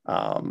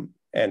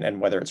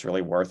 and whether it's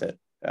really worth it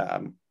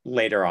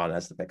later on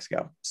as the picks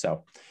go.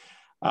 So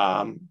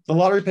the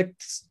lottery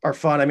picks are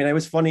fun. I mean, it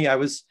was funny. I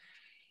was,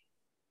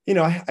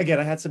 I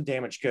had some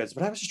damaged goods,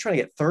 but I was just trying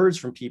to get thirds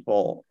from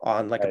people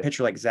on like a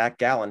pitcher like Zach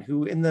Gallen,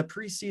 who in the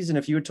preseason,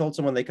 if you had told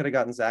someone they could have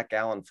gotten Zach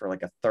Gallen for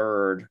like a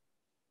third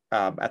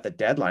at the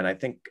deadline, I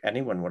think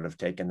anyone would have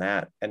taken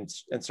that. And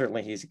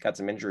certainly he's got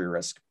some injury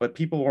risk, but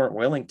people weren't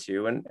willing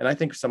to. And I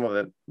think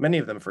many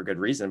of them for good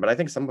reason, but I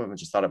think some of them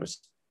just thought it was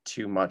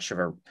too much of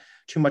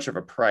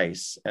a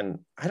price. And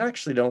I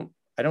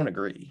don't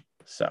agree.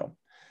 So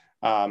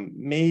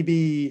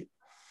maybe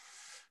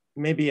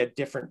a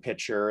different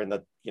pitcher in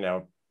the,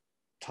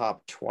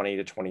 top 20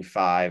 to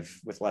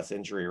 25 with less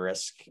injury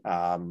risk,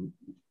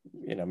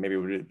 maybe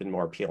would have been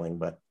more appealing,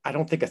 but I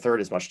don't think a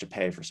third is much to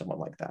pay for someone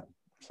like that.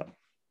 So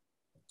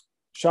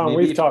Sean,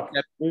 we've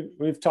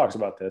talked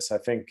about this. I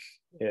think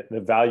the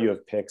value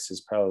of picks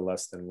is probably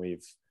less than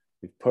we've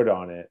put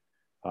on it.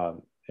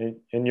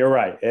 And you're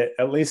right.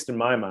 At least in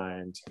my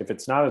mind, if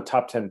it's not a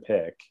top 10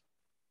 pick,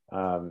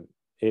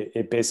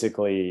 it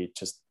basically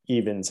just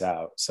evens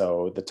out.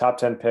 So the top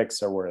 10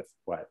 picks are worth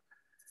what?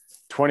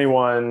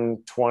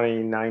 21,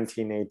 20,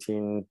 19,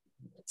 18,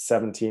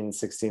 17,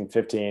 16,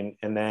 15.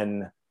 And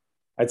then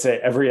I'd say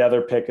every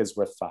other pick is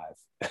worth 5,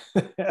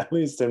 at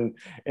least in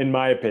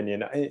my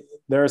opinion.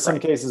 There are some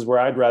cases where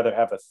I'd rather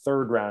have a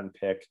third round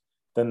pick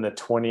than the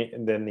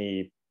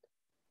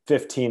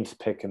 15th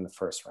pick in the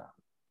first round.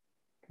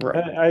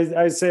 Right.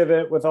 I say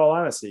that with all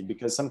honesty,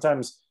 because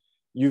sometimes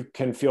you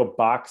can feel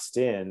boxed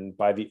in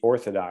by the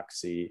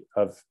orthodoxy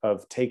of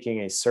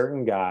taking a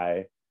certain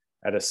guy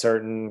at a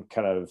certain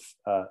kind of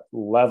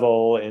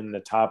level in the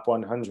top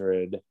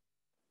 100,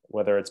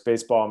 whether it's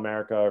Baseball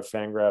America or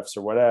Fangraphs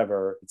or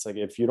whatever. It's like,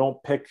 if you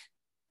don't pick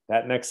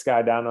that next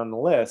guy down on the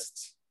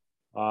list,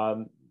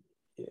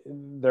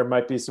 there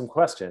might be some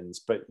questions,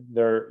 but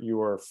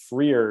you are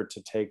freer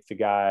to take the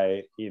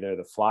guy, either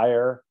the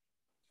flyer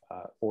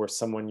or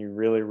someone you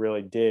really,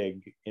 really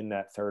dig in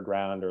that third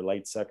round or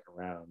late second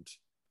round.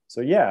 So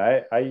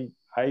yeah, I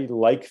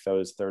like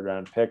those third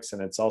round picks.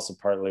 And it's also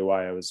partly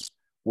why I was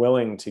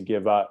willing to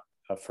give up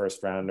a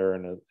first rounder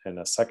and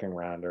a second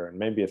rounder and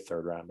maybe a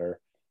third rounder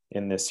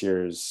in this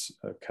year's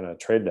kind of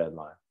trade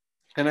deadline.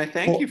 And I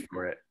thank you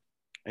for it.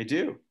 I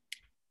do.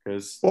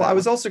 I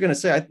was also going to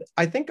say,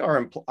 I think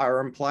our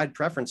implied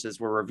preferences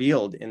were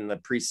revealed in the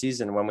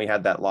preseason when we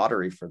had that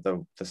lottery for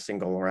the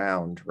single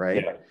round,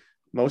 right? Yeah.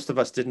 Most of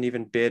us didn't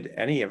even bid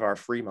any of our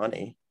free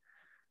money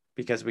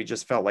because we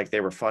just felt like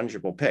they were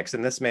fungible picks.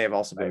 And this may have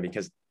also been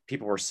because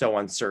people were so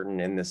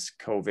uncertain in this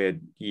COVID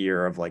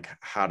year of like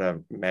how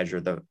to measure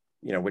the,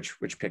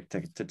 which pick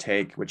to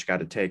take, which guy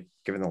to take,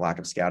 given the lack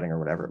of scouting or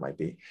whatever it might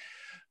be.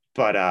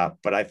 But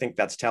I think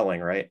that's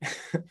telling, right?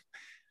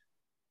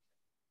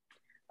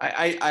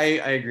 I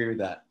agree with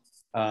that.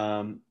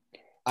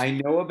 I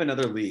know of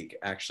another league,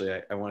 actually.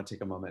 I want to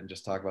take a moment and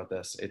just talk about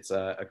this. It's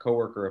a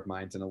coworker of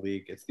mine's in a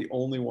league. It's the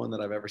only one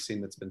that I've ever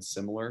seen that's been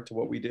similar to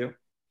what we do,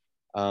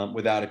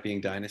 without it being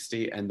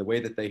dynasty. And the way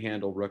that they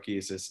handle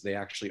rookies is they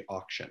actually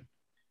auction,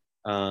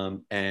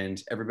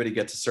 and everybody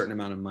gets a certain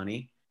amount of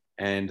money,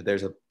 and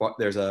there's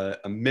a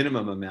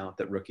minimum amount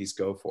that rookies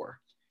go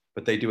for.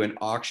 But they do an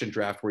auction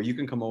draft where you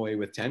can come away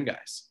with 10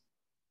 guys.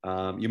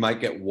 You might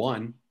get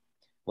one.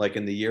 Like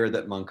in the year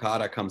that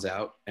Moncada comes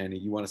out and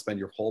you want to spend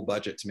your whole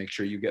budget to make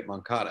sure you get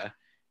Moncada,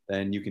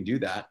 then you can do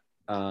that.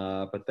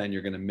 But then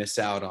you're going to miss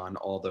out on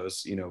all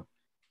those,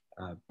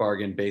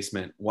 bargain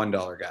basement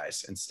 $1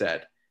 guys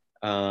instead.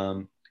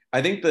 I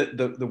think that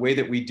the way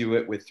that we do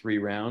it with 3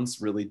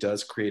 rounds really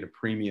does create a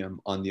premium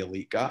on the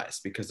elite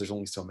guys because there's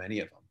only so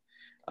many of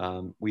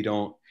them.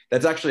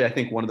 That's actually, I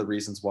think, one of the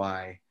reasons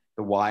why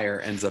the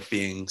wire ends up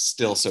being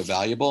still so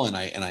valuable. And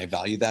I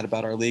value that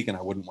about our league and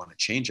I wouldn't want to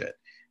change it.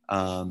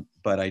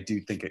 But I do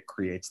think it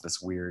creates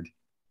this weird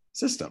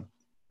system.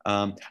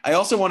 I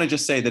also want to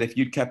just say that if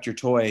you'd kept your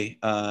toy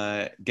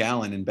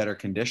Gallen in better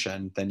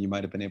condition, then you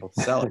might have been able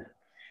to sell it.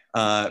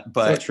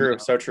 But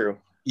so true.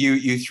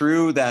 You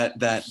threw that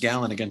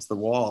Gallen against the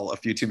wall a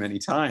few too many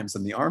times,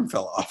 and the arm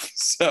fell off.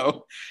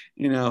 So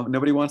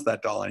nobody wants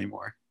that doll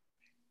anymore.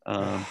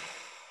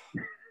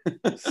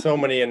 So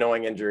many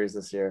annoying injuries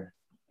this year.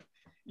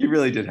 You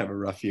really did have a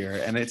rough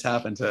year, and it's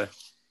happened to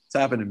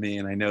me,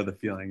 and I know the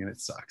feeling, and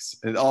it sucks.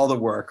 All the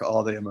work,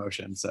 all the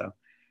emotion. So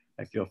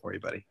I feel for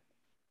you, buddy.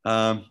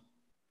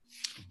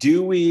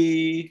 Do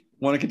we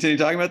want to continue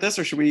talking about this,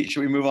 or should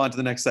we move on to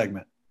the next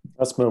segment?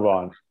 Let's move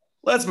on.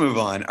 Let's move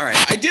on. All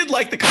right. I did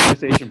like the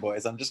conversation,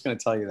 boys. I'm just going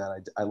to tell you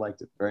that I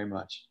liked it very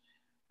much.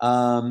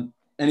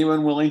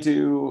 Anyone willing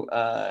to?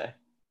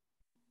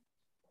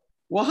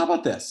 Well, how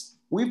about this?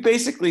 We've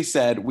basically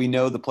said we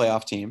know the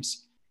playoff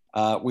teams.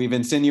 We've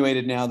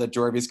insinuated now that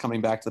Jorvy's coming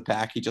back to the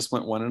pack. He just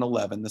went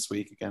 1-11 this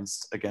week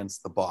against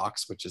the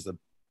Bucs, which is a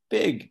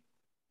big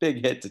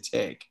hit to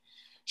take.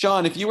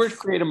 Sean, if you were to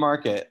create a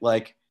market,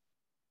 like,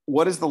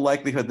 what is the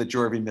likelihood that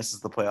Jorvy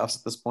misses the playoffs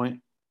at this point?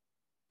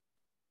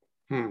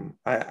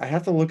 I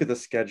have to look at the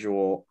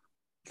schedule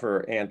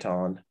for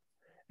Anton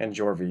and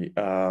Jorvy.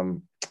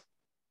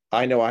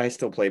 I know I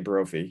still play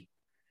Brophy.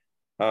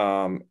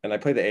 And I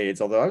play the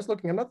AIDS, although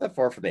I'm not that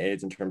far from the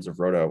AIDS in terms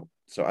of Roto.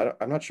 So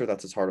I'm not sure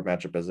that's as hard a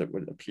matchup as it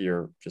would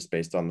appear just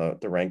based on the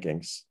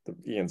rankings, the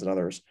Ians and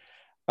others.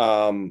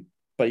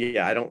 But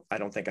yeah, I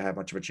don't think I have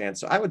much of a chance.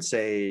 So I would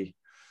say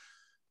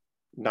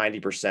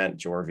 90%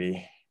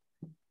 Jorvy.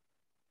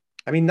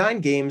 I mean, 9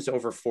 games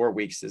over 4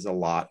 weeks is a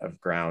lot of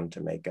ground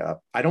to make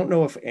up. I don't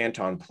know if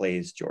Anton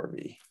plays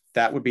Jorvy.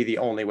 That would be the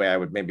only way I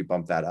would maybe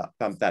bump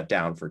that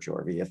down for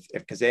Jorvy, if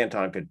because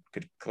Anton could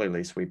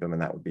clearly sweep him,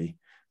 and that would be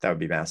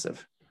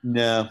massive.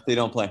 No, they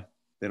don't play.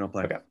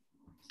 Okay.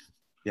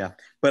 Yeah,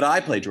 but I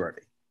play Jorvy.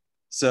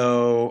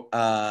 So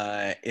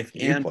if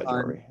you Anton, play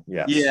Jorvy,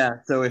 yes. Yeah.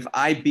 So if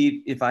I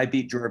beat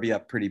Jorvy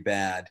up pretty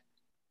bad,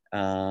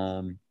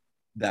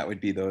 that would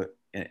be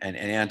and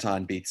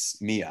Anton beats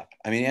me up.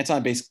 I mean,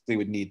 Anton basically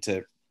would need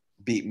to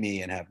beat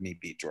me and have me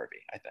beat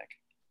Jorvy, I think.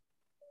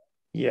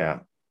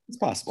 Yeah. It's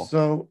possible.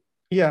 So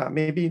yeah,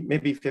 maybe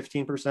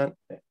 15%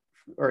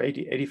 or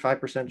 85%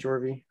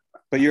 Jorvy.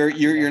 But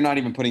you're not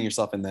even putting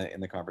yourself in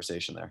the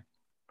conversation there.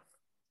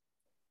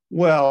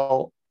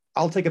 Well,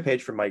 I'll take a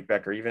page from Mike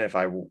Becker, even if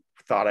I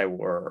thought I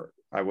were.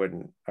 I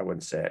wouldn't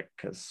say it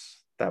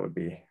because that would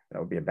be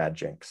a bad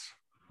jinx.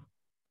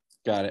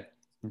 Got it.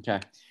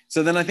 Okay.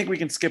 So then I think we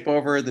can skip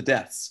over the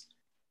deaths.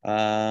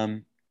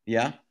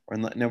 Yeah, or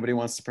nobody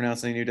wants to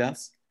pronounce any new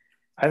deaths.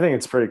 I think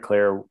it's pretty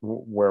clear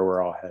where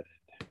we're all headed.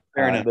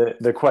 Fair enough.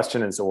 The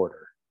question is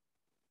order.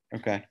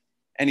 Okay.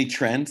 Any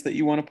trends that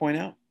you want to point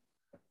out?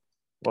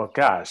 Well,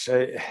 gosh,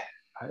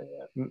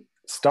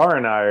 Star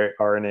and I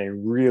are in a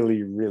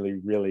really, really,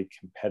 really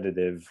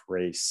competitive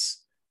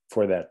race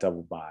for that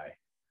double bye.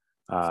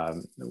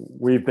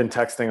 We've been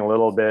texting a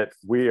little bit.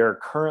 We are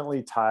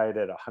currently tied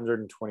at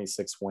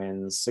 126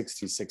 wins,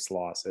 66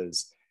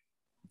 losses.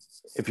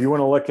 If you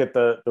want to look at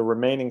the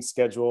remaining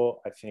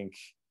schedule, I think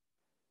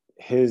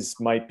his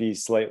might be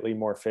slightly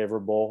more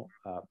favorable.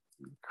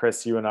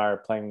 Chris, you and I are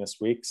playing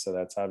this week, so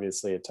that's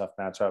obviously a tough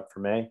matchup for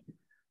me.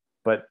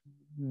 But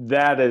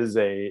that is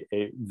a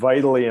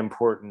vitally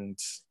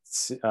important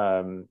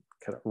kind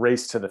of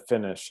race to the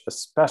finish,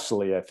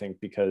 especially, I think,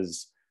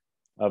 because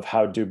of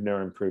how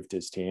Dubner improved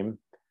his team.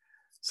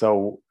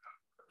 So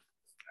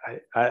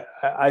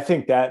I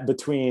think that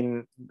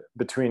between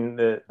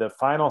the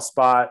final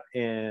spot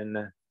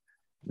in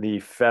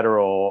the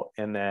Federal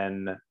and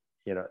then,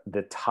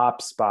 the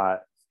top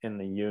spot in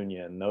the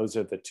Union, those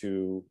are the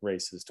two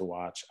races to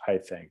watch, I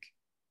think.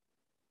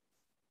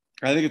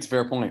 I think it's a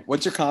fair point.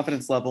 What's your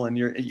confidence level? And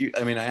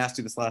I asked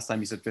you this last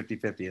time, you said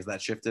 50-50. Has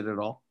that shifted at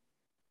all?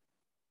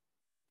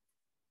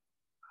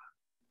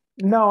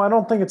 No, I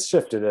don't think it's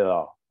shifted at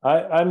all.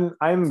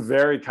 I'm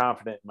very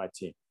confident in my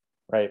team,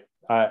 right?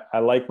 I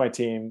like my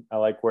team. I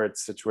like where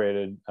it's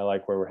situated. I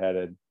like where we're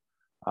headed.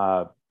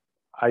 I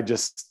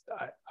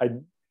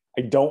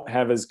don't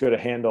have as good a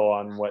handle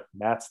on what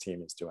Matt's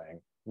team is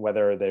doing,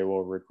 whether they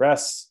will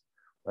regress,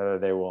 whether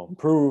they will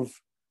improve.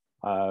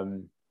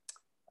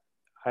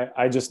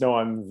 I just know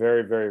I'm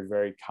very, very,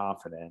 very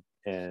confident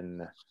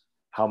in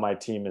how my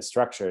team is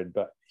structured,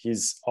 but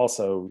he's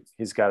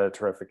got a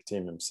terrific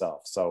team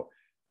himself. So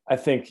I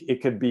think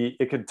it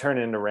could turn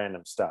into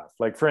random stuff.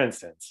 Like, for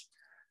instance,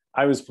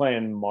 I was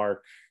playing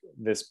Mark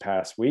this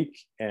past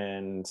week,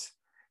 and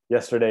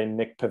yesterday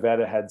Nick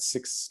Pivetta had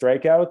 6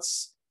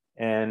 strikeouts,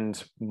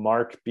 and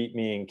Mark beat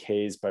me in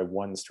Ks by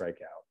 1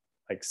 strikeout,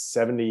 like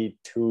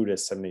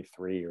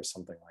 72-73 or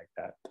something like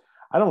that.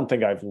 I don't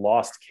think I've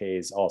lost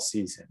Ks all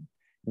season.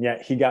 And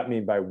yet he got me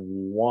by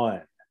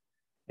 1.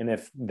 And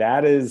if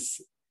that is,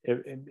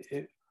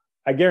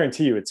 I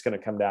guarantee you it's going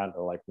to come down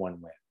to like 1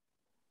 win.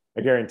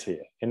 I guarantee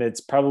it. And it's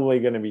probably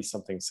going to be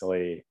something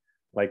silly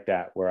like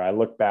that, where I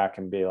look back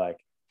and be like,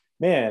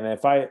 man,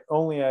 if I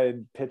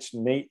had pitched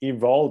Nate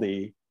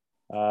Eovaldi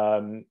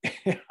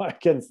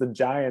against the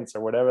Giants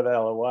or whatever the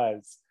hell it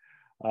was,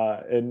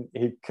 and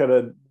he could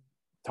have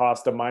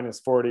tossed a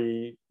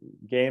 -40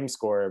 game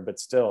score, but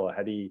still,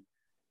 had he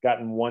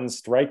gotten 1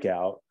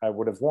 strikeout, I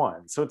would have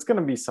won. So it's going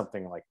to be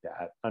something like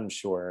that, I'm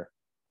sure.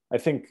 I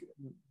think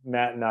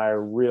Matt and I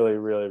are really,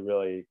 really,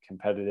 really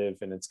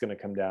competitive, and it's going to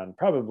come down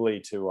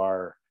probably to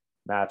our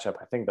matchup.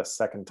 I think the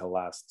second to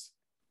last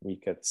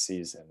week of the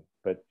season,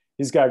 but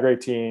he's got a great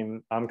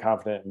team. I'm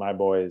confident in my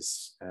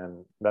boys,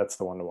 and that's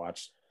the one to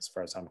watch as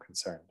far as I'm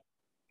concerned.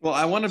 Well,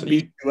 I want to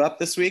beat you up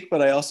this week,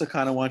 but I also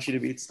kind of want you to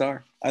beat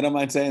Star. I don't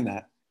mind saying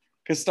that,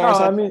 because Star's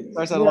had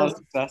a lot of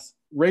success.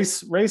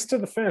 Race to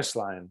the finish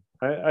line.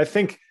 I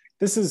think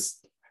this is,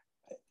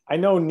 I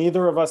know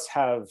neither of us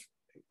have,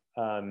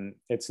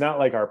 it's not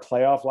like our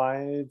playoff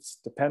lives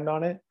depend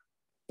on it,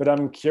 but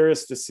I'm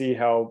curious to see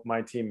how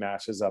my team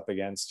matches up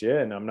against you.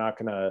 And I'm not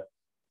going to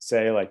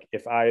say like,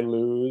 if I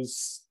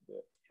lose,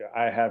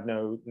 I have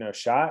no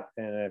shot.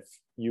 And if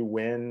you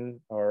win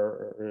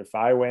or if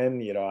I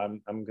win,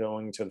 I'm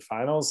going to the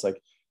finals.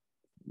 Like,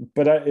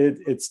 but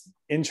it's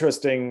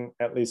interesting,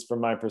 at least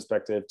from my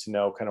perspective, to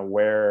know kind of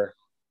where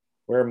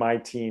my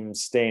team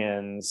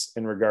stands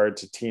in regard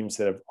to teams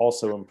that have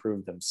also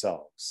improved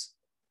themselves.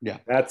 Yeah.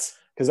 That's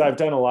because I've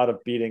done a lot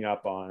of beating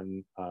up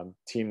on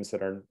teams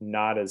that are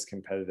not as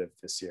competitive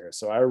this year.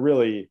 So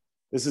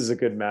this is a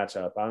good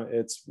matchup.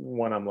 It's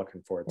one I'm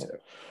looking forward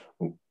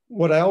to.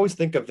 What I always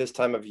think of this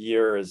time of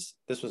year is,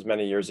 this was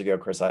many years ago,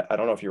 Chris. I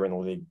don't know if you were in the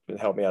league,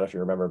 help me out if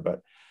you remember,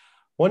 but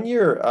one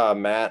year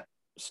Matt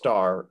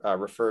Starr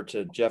referred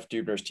to Jeff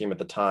Dubner's team at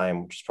the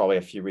time, which is probably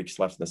a few weeks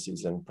left in the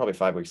season, probably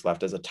 5 weeks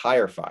left, as a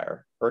tire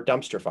fire or a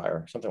dumpster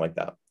fire, something like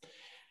that.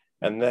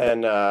 And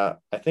then I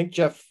think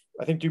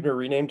Dubner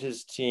renamed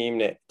his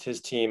team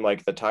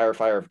like the Tire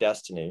Fire of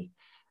Destiny.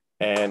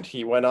 And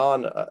he went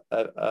on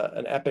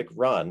an epic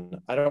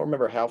run. I don't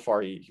remember how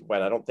far he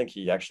went. I don't think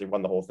he actually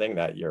won the whole thing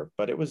that year,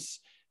 but it was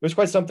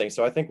quite something.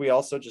 So I think we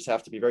also just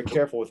have to be very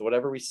careful with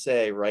whatever we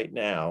say right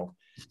now,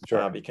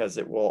 because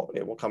it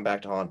will come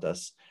back to haunt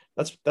us.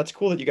 That's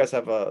cool that you guys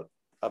have a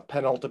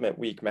penultimate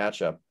week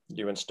matchup,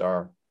 you and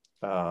Star.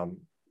 I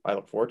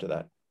look forward to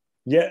that.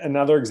 Yet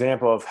another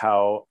example of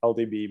how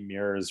LDB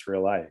mirrors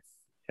real life.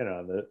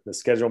 The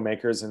schedule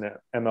makers in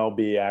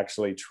MLB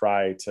actually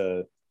try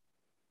to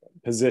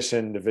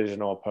position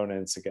divisional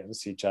opponents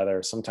against each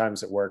other.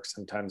 Sometimes it works,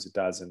 sometimes it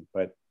doesn't.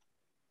 But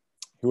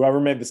whoever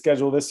made the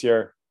schedule this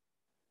year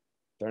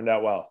turned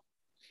out well.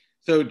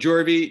 So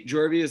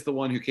Jorvy is the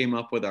one who came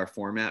up with our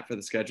format for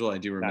the schedule. I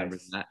do remember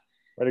that.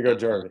 Way to go,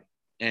 Jorvy.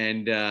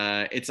 And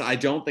I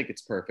don't think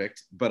it's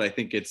perfect, but I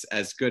think it's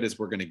as good as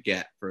we're going to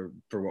get for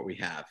what we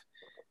have.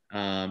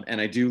 And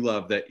I do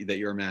love that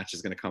your match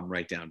is going to come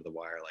right down to the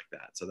wire like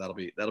that. So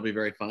that'll be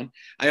very fun.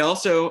 I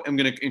also am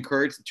going to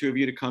encourage the two of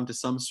you to come to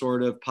some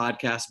sort of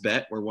podcast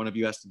bet where one of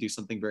you has to do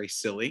something very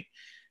silly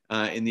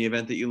in the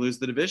event that you lose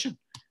the division.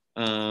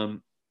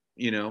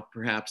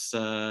 Perhaps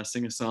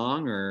sing a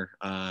song or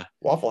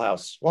Waffle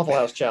House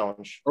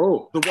challenge.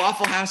 Oh, the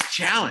Waffle House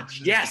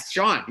challenge. Yes,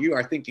 Sean, you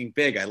are thinking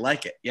big. I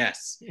like it.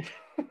 Yes.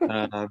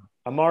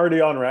 I'm already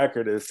on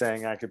record as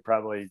saying I could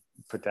probably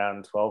put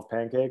down 12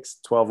 pancakes,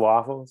 12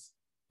 waffles.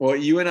 Well,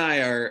 you and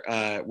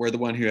I we're the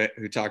one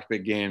who talked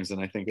big games, and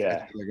I think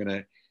they're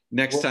gonna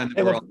next time.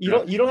 Hey, look,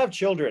 you don't have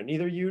children.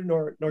 Neither you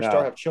nor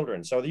Star have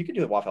children, so you can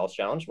do the Waffle House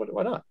challenge.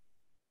 Why not?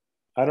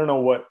 I don't know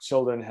what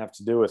children have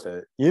to do with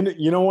it.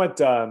 You know what?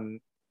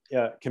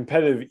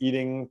 Competitive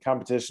eating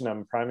competition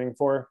I'm priming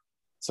for.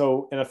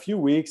 So in a few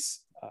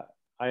weeks,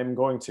 I am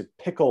going to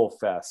Pickle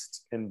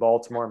Fest in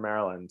Baltimore,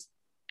 Maryland.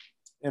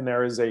 And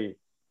there is a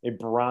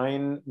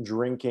brine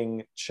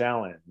drinking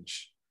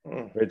challenge,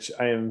 which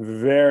I am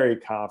very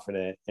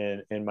confident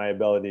in my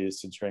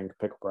abilities to drink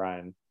pickle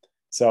brine.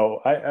 So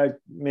I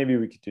maybe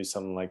we could do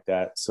something like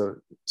that.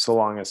 So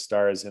long as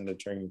Star is into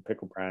drinking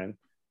pickle brine,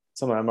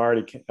 something I'm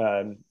already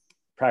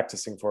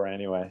practicing for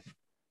anyway.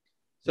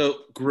 So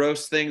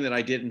gross thing that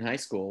I did in high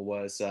school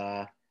was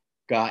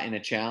got in a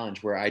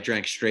challenge where I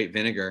drank straight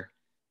vinegar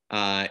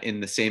in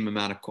the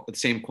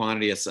same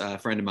quantity as a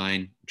friend of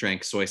mine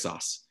drank soy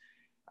sauce.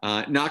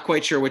 Not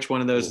quite sure which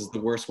one of those is the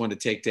worst one to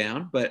take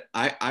down, but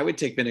I would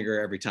take vinegar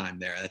every time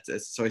there.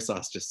 Soy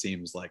sauce just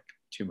seems like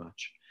too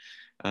much.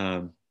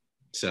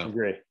 So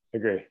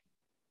agree.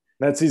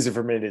 That's easy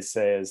for me to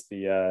say as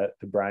the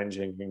brine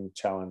drinking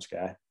challenge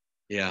guy.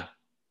 Yeah.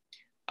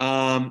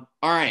 All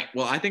right.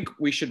 Well, I think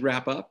we should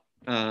wrap up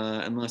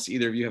unless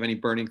either of you have any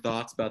burning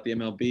thoughts about the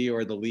MLB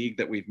or the league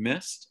that we've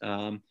missed.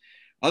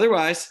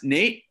 Otherwise,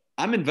 Nate,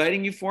 I'm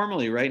inviting you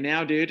formally right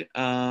now, dude.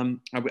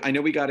 I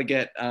know we got to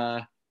get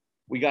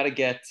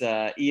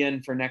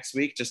Ian for next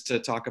week just to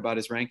talk about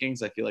his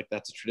rankings. I feel like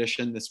that's a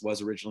tradition. This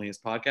was originally his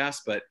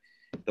podcast, but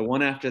the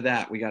one after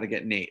that, we got to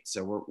get Nate.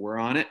 So we're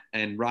on it.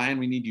 And Ryan,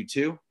 we need you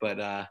too,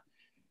 but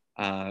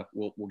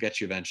we'll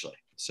get you eventually.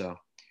 So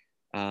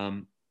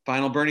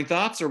final burning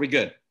thoughts, or are we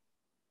good?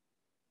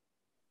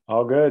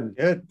 All good.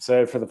 Good.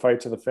 Excited for the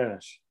fight to the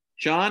finish.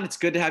 Sean, it's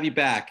good to have you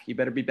back. You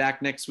better be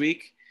back next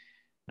week.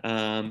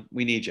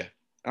 We need you.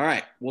 All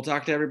right. We'll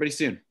talk to everybody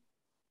soon.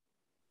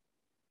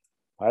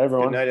 Bye,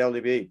 everyone. Good night,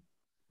 LDB.